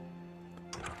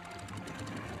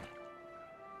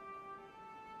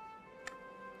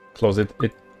 Close it.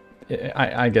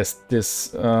 I guess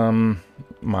this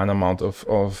minor amount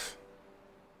of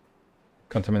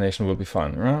contamination will be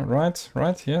fine. Right?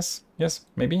 Yes,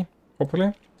 maybe,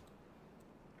 hopefully.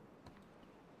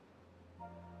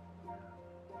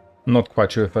 Not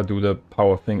quite sure if I do the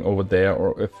power thing over there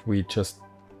or if we just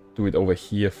do it over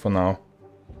here for now.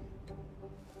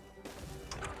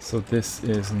 So this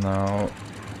is now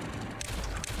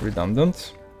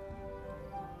redundant.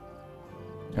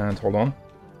 And hold on.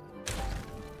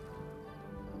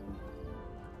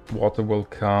 Water will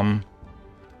come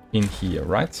in here,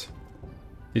 right?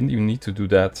 Didn't you need to do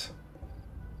that?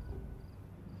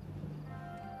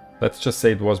 Let's just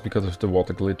say it was because of the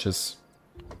water glitches.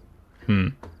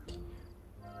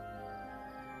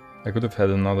 I could have had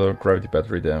another gravity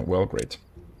battery there. Well, great.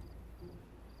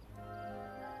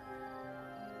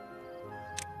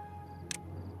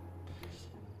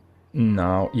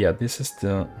 Now, yeah, this is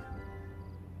the...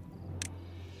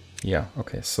 Yeah,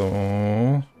 okay,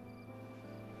 so...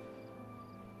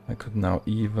 I could now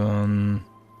even...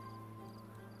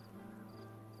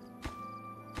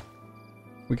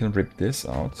 We can rip this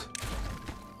out.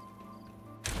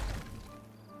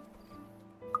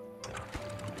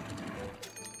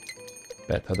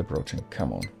 Bad HUD approaching,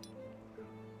 come on.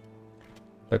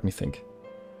 Let me think.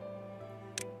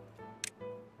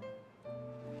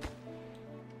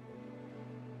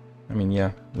 I mean,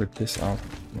 yeah, rip this out.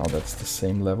 Now that's the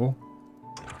same level.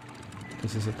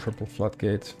 This is a triple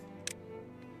floodgate.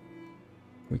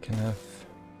 We can have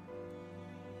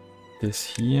this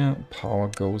here. Power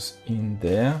goes in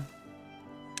there.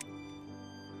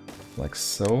 Like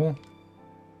so.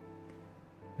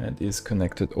 And is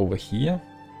connected over here.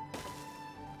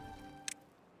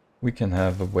 We can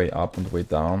have a way up and way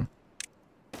down.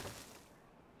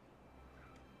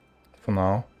 For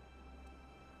now.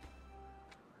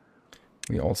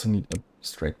 We also need a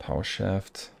straight power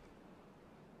shaft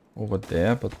over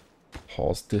there, but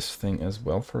pause this thing as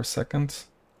well for a second.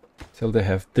 Till they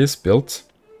have this built.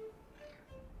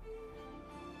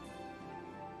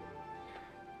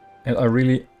 And I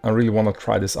really want to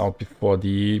try this out before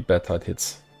the bad tide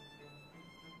hits.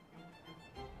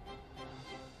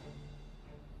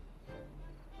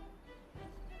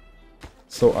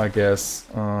 So I guess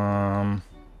kind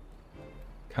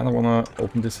of want to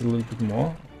open this a little bit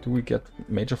more. Do we get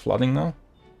major flooding now?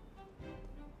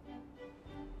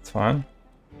 It's fine.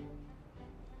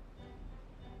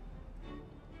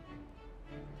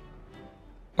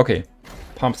 Okay,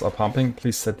 pumps are pumping.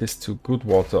 Please set this to good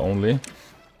water only.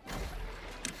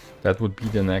 That would be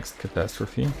the next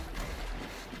catastrophe.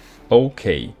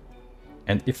 Okay.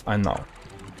 And if I now...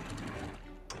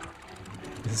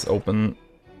 This is open.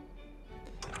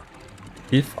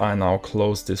 If I now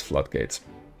close this floodgate.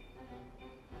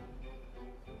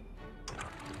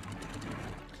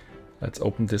 Let's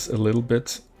open this a little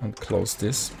bit and close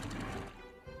this.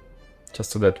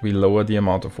 Just so that we lower the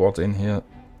amount of water in here.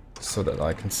 So that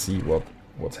I can see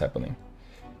what's happening.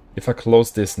 If I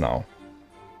close this now...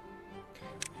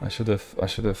 I should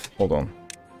have, hold on,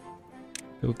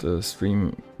 built a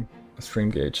stream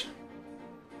gauge.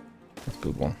 Let's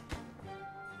build one.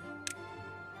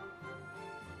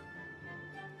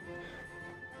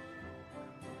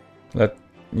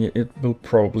 It will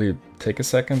probably take a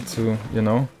second to, you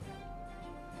know,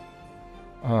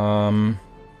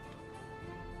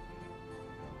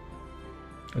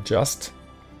 adjust.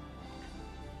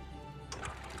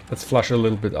 Let's flush a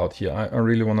little bit out here. I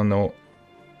really want to know.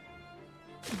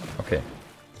 Okay.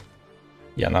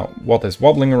 Yeah, now water is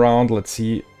wobbling around. Let's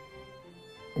see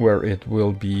where it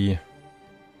will be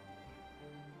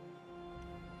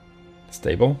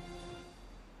stable.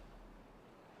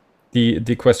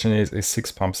 The question is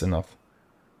 6 pumps enough?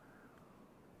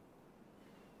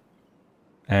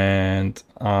 And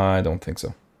I don't think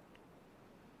so.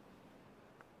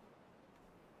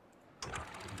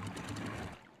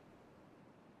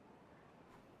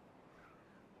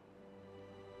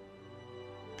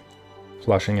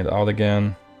 Flushing it out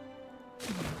again.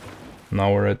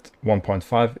 Now we're at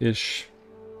 1.5-ish.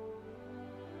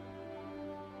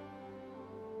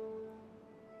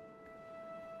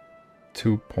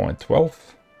 $2.12.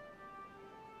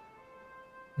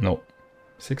 No,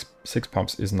 six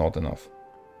pumps is not enough.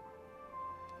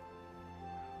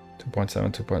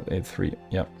 2.7, 2.83.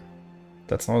 Yeah,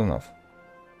 that's not enough.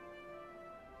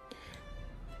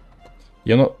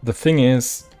 You know, the thing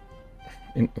is,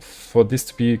 for this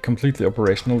to be completely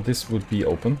operational, this would be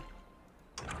open.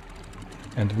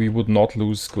 And we would not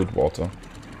lose good water.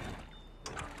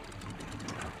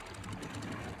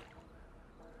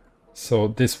 So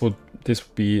this would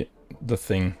be the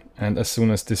thing. And as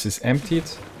soon as this is emptied,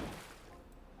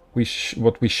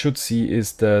 what we should see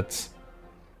is that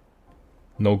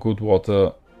no good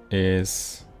water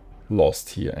is lost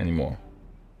here anymore.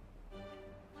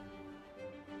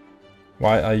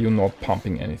 Why are you not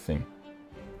pumping anything?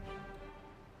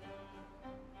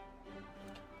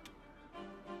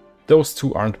 Those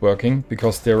two aren't working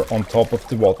because they're on top of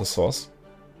the water source.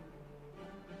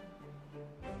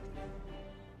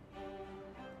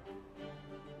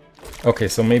 Okay,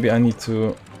 so maybe I need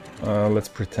to, let's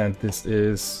pretend this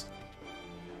is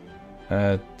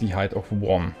at the height of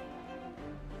 1.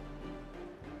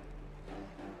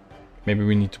 Maybe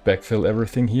we need to backfill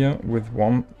everything here with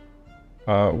one,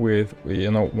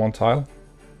 one tile.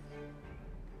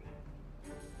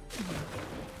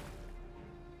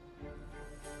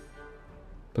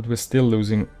 But we're still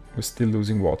losing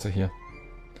water here.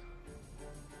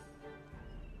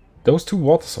 Those two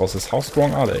water sources, how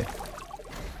strong are they?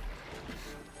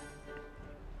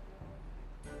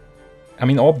 I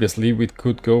mean, obviously we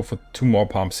could go for 2 more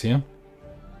pumps here.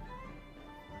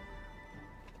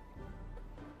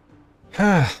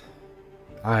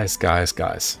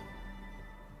 Guys.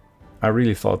 I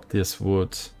really thought this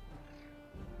would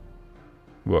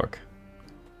work.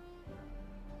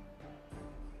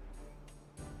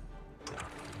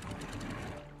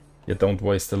 Yeah, don't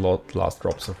waste the last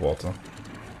drops of water.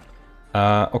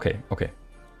 Okay.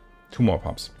 2 more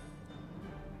pumps.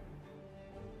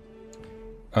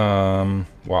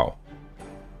 Wow.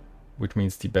 Which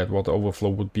means the Badwater overflow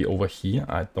would be over here.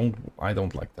 I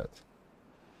don't like that.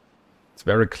 It's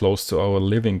very close to our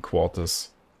living quarters.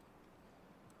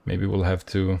 Maybe we'll have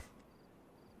to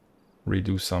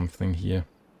redo something here.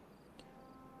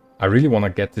 I really want to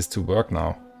get this to work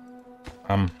now.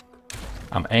 I'm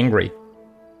angry.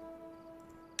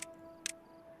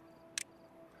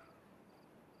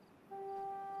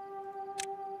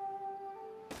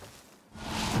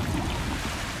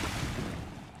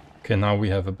 Okay, now we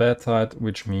have a bad tide,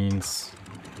 which means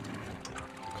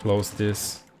close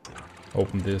this,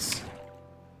 open this.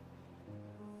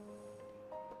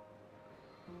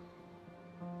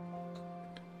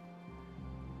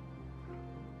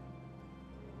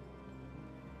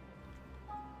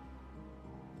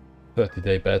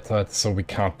 "30-day bad tide," so we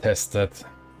can't test that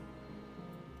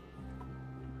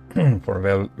for a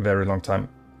very, very long time.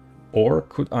 Or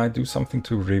could I do something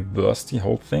to reverse the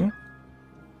whole thing?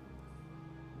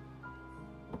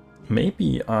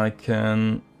 Maybe I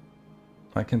can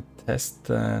test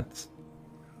that.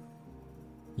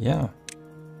 Yeah.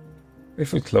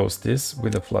 If we close this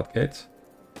with a floodgate.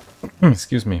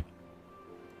 Excuse me.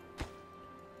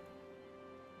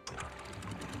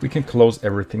 We can close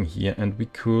everything here and we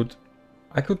could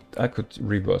I could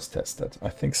reverse test that. I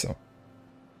think so.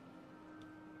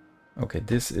 Okay,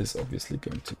 this is obviously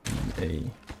going to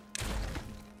be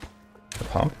a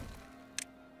pump.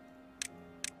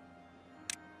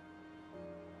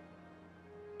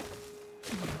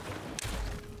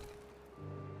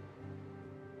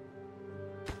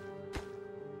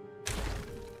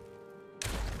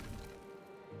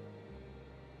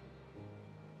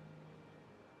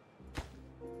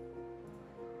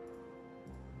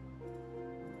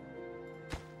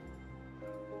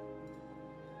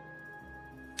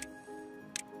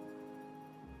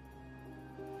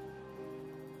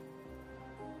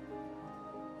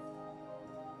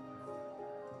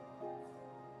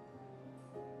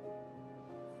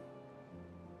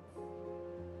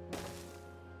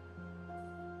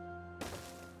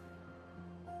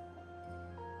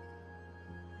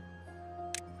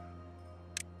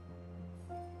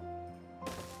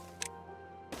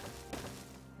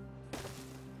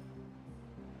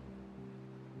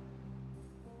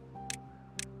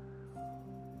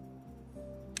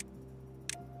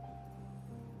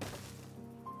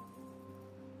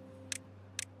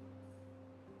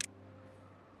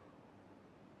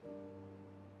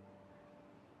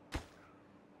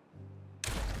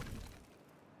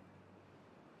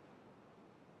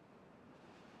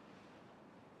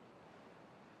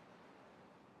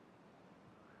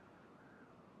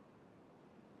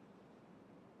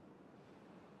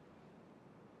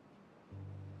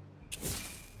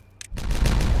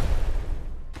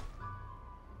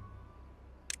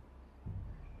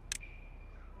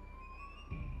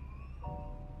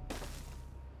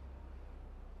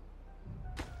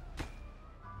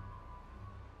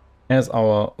 As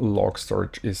our log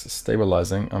storage is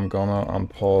stabilizing, I'm gonna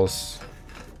unpause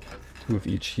 2 of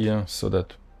each here so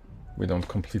that we don't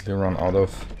completely run out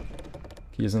of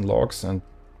keys and logs. And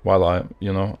while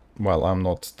I'm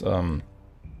not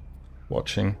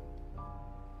watching,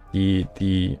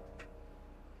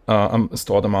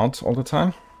 store them out all the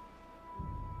time.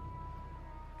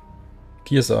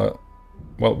 Gears are,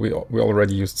 well, we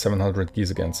already used 700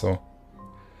 gears again, so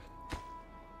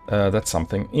that's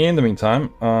something. In the meantime,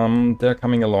 they're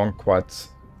coming along quite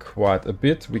a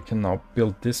bit. We can now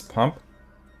build this pump.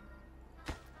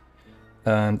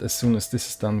 And as soon as this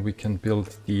is done, we can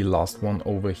build the last one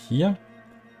over here.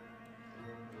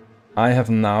 I have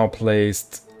now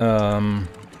placed a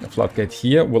floodgate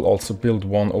here. We'll also build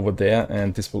one over there,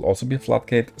 and this will also be a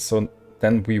floodgate. So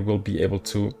then we will be able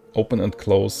to open and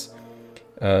close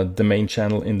the main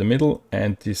channel in the middle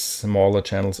and these smaller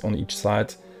channels on each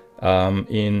side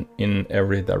in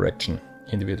every direction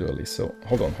individually. So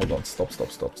hold on, stop.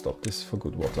 This is for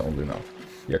good water only now.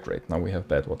 Yeah, great. Now we have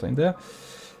bad water in there.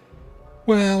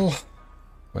 Well.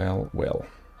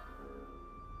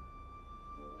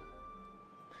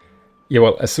 Yeah,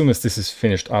 well, as soon as this is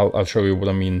finished, I'll show you what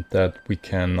I mean, that we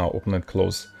can now open and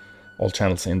close all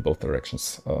channels in both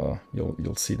directions.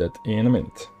 You'll see that in a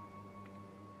minute.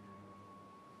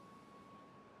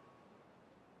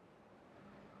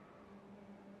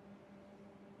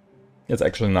 It's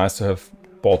actually nice to have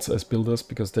bots as builders,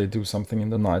 because they do something in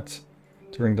the night,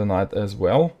 during the night as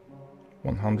well.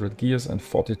 100 gears and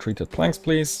 40 treated planks,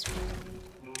 please.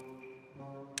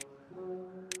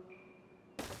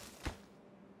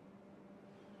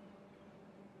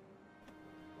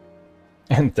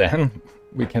 And then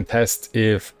we can test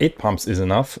if 8 pumps is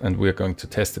enough, and we're going to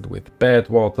test it with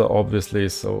Badwater, obviously.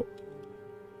 So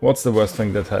what's the worst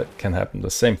thing that can happen? The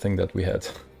same thing that we had.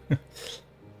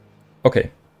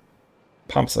 Okay.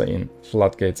 Pumps are in,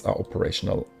 floodgates are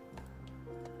operational.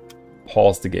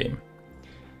 Pause the game.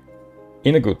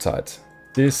 In a good tide.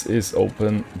 This is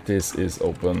open, this is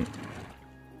open.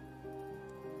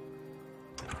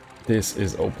 This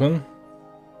is open.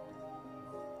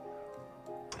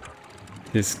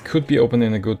 This could be open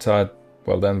in a good tide.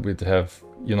 Well, then we'd have,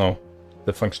 you know,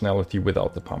 the functionality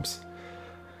without the pumps.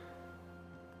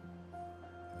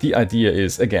 the idea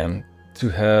is, again, to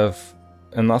have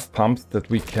enough pumps that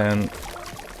we can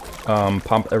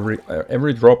pump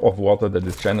every drop of water that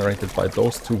is generated by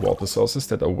those two water sources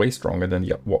that are way stronger than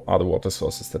the other water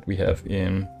sources that we have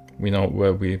in,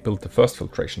 where we built the first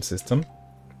filtration system.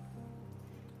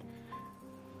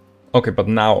 Okay, but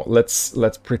now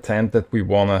let's pretend that we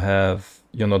want to have,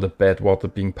 the bad water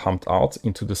being pumped out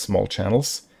into the small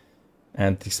channels,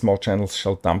 and the small channels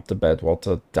shall dump the bad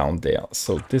water down there.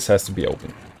 So this has to be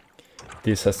open.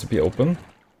 This has to be open,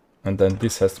 and then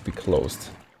this has to be closed,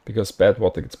 because bad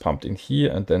water gets pumped in here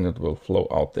and then it will flow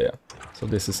out there. So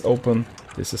this is open,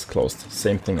 this is closed.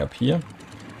 Same thing up here.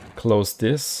 Close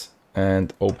this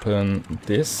and open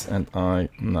this, and I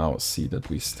now see that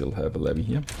we still have a levee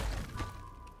here.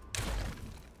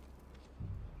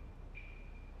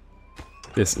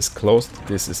 This is closed,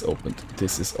 this is opened,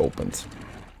 this is opened.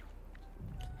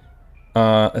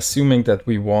 Assuming that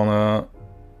we wanna,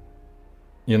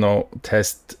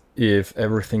 test if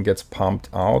everything gets pumped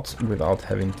out without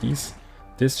having these,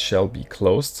 this shall be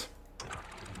closed.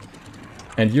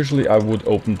 And usually I would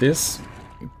open this,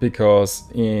 because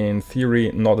in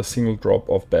theory not a single drop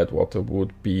of bad water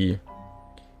would be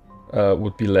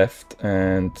left,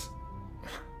 and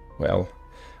well,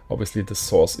 obviously the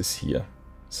source is here,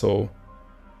 so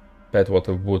bad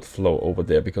water would flow over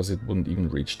there because it wouldn't even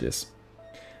reach this.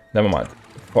 Never mind.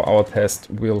 For our test,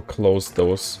 we'll close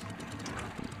those.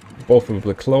 Both will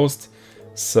be closed.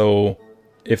 So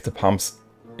if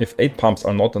 8 pumps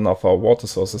are not enough for our water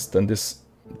sources, then this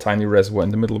tiny reservoir in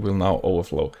the middle will now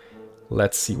overflow.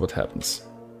 Let's see what happens.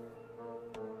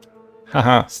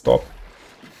 Haha, stop.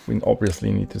 We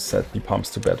obviously need to set the pumps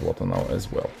to bad water now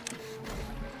as well.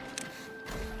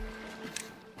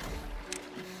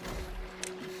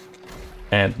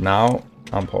 And now,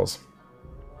 unpause.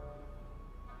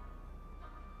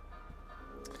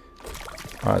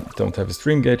 I don't have a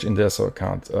stream gauge in there, so I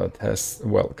can't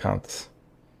can't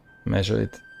measure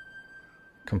it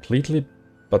completely,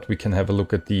 but we can have a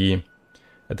look at the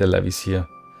levees here.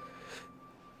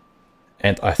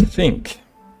 And I think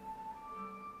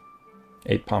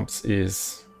 8 pumps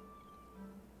is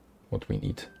what we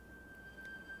need.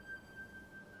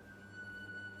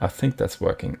 I think that's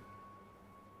working.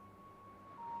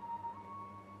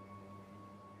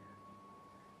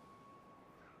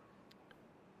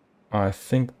 I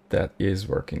think that is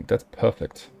working. That's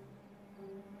perfect.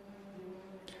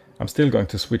 I'm still going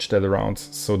to switch that around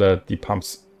so that the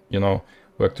pumps,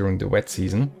 work during the wet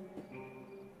season.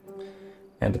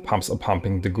 And the pumps are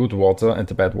pumping the good water and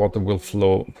the bad water will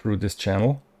flow through this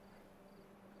channel.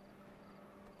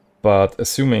 But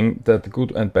assuming that the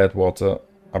good and bad water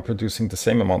are producing the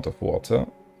same amount of water,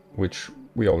 which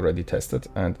we already tested,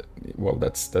 and well,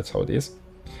 that's how it is,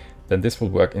 then this will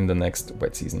work in the next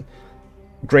wet season.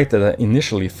 Great that I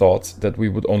initially thought that we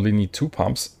would only need 2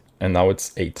 pumps, and now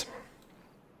it's 8.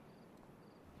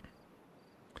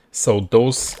 So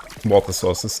those water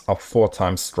sources are 4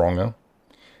 times stronger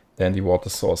than the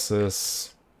water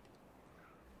sources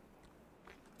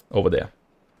over there.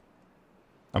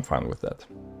 I'm fine with that.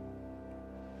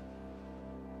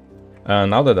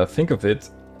 Now that I think of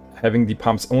it, having the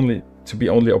pumps only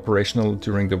operational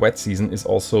during the wet season is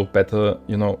also better,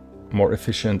 more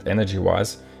efficient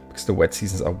energy-wise, because the wet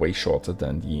seasons are way shorter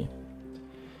than the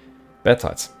bad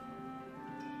tides.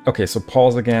 Okay, so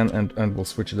pause again and we'll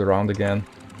switch it around again.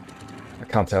 I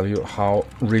can't tell you how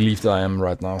relieved I am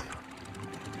right now.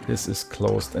 This is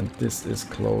closed and this is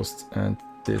closed and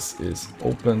this is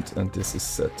opened and this is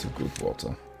set to good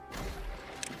water.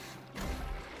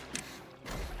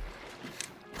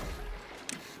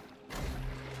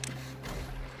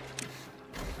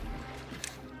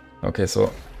 Okay,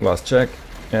 so last check.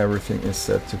 Everything is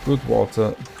set to good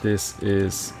water. This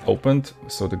is opened,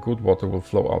 so the good water will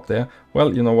flow out there.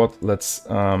 Well, you know what? Let's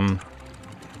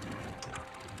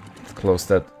close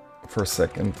that for a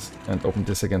second and open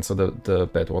this again, so the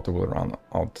bad water will run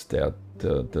out there,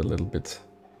 the little bit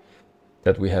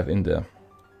that we have in there.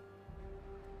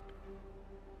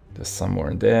 There's some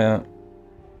more in there.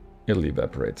 It'll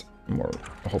evaporate more,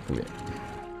 hopefully.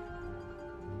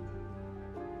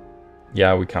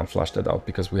 Yeah, we can't flush that out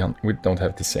because we don't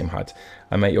have the same height.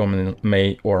 I may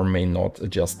or may not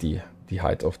adjust the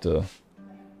height of the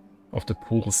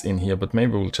pools in here, but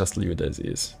maybe we'll just leave it as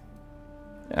is.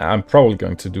 I'm probably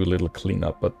going to do a little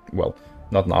cleanup, but well,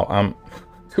 not now.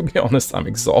 To be honest, I'm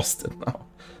exhausted now.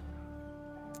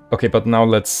 Okay, but now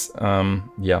let's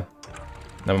yeah,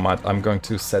 never mind. I'm going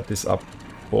to set this up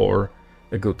for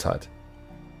a good tide.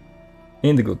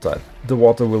 In the good tide, the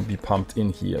water will be pumped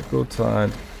in here. Good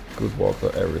tide. Good water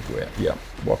everywhere. Yeah,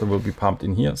 water will be pumped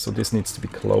in here, so this needs to be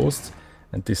closed.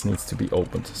 and this needs to be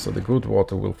opened. So the good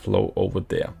water will flow over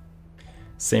there.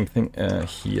 Same thing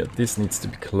here. This needs to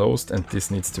be closed and this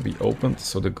needs to be opened,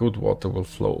 so the good water will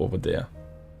flow over there.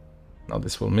 Now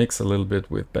this will mix a little bit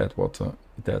with bad water.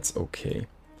 That's okay.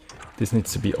 This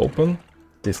needs to be open.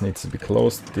 This needs to be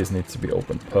closed. This needs to be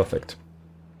open. Perfect.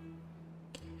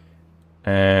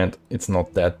 And it's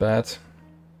not that bad.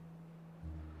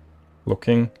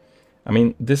 Looking. I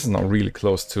mean, this is not really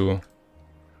close to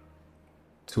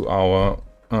our,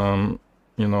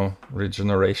 you know,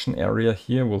 regeneration area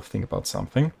here. We'll think about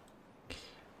something.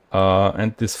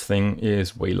 And this thing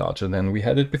is way larger than we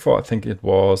had it before. I think it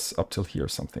was up till here or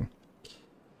something.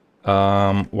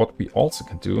 What we also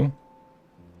can do,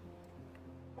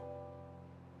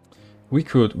 we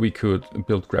could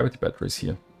build gravity batteries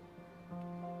here.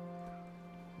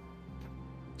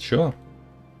 Sure,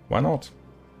 why not?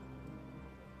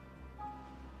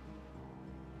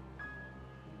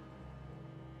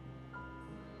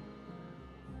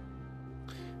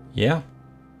 Yeah.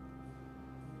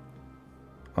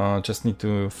 Just need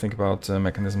to think about a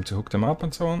mechanism to hook them up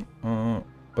and so on.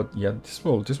 But yeah, this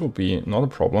will be not a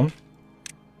problem.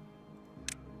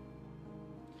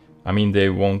 I mean, they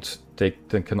won't. They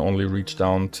can only reach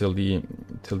down till they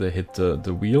hit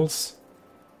the wheels.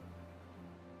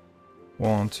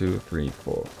 1, 2, 3,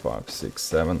 4, 5, 6,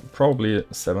 7. Probably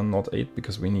 7, not 8,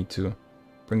 because we need to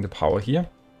bring the power here.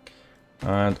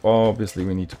 And obviously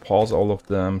we need to pause all of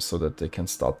them so that they can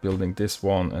start building this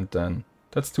one, and then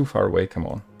that's too far away. Come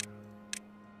on.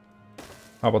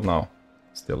 How about now?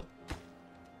 Still.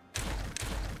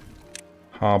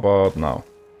 How about now?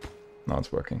 Now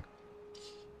it's working.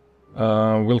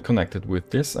 We'll connect it with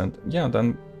this, and yeah,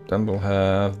 then we'll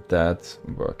have that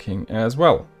working as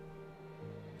well.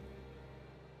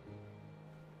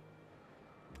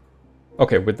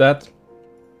 Okay, with that,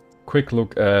 quick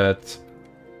look at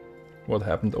what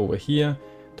happened over here.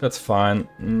 That's fine.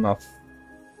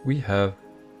 We have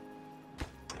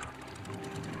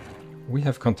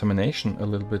contamination a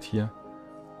little bit here.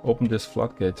 Open this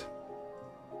floodgate.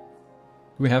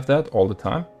 Do we have that all the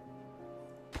time?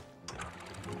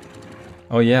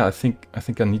 Oh yeah, I think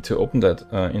I need to open that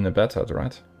in a bad hut,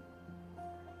 right?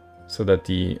 So that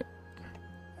the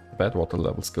bad water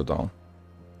levels go down.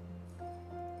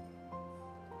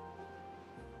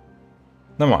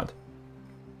 Never mind.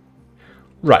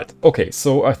 Right, okay,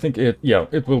 so I think it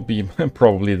will be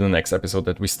probably the next episode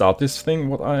that we start this thing,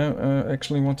 what I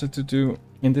actually wanted to do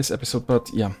in this episode,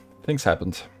 but yeah, things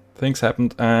happened. Things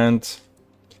happened, and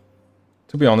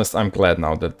to be honest, I'm glad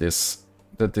now that this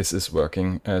is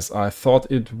working, as I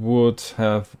thought it would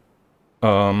have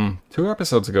 2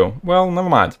 episodes ago. Well, never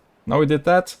mind. Now we did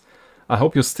that. I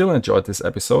hope you still enjoyed this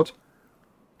episode.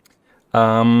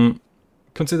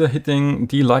 Consider hitting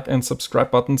the like and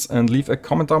subscribe buttons and leave a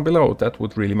comment down below. That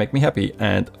would really make me happy.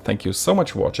 And thank you so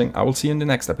much for watching. I will see you in the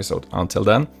next episode. Until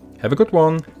then, have a good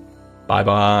one. Bye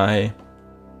bye.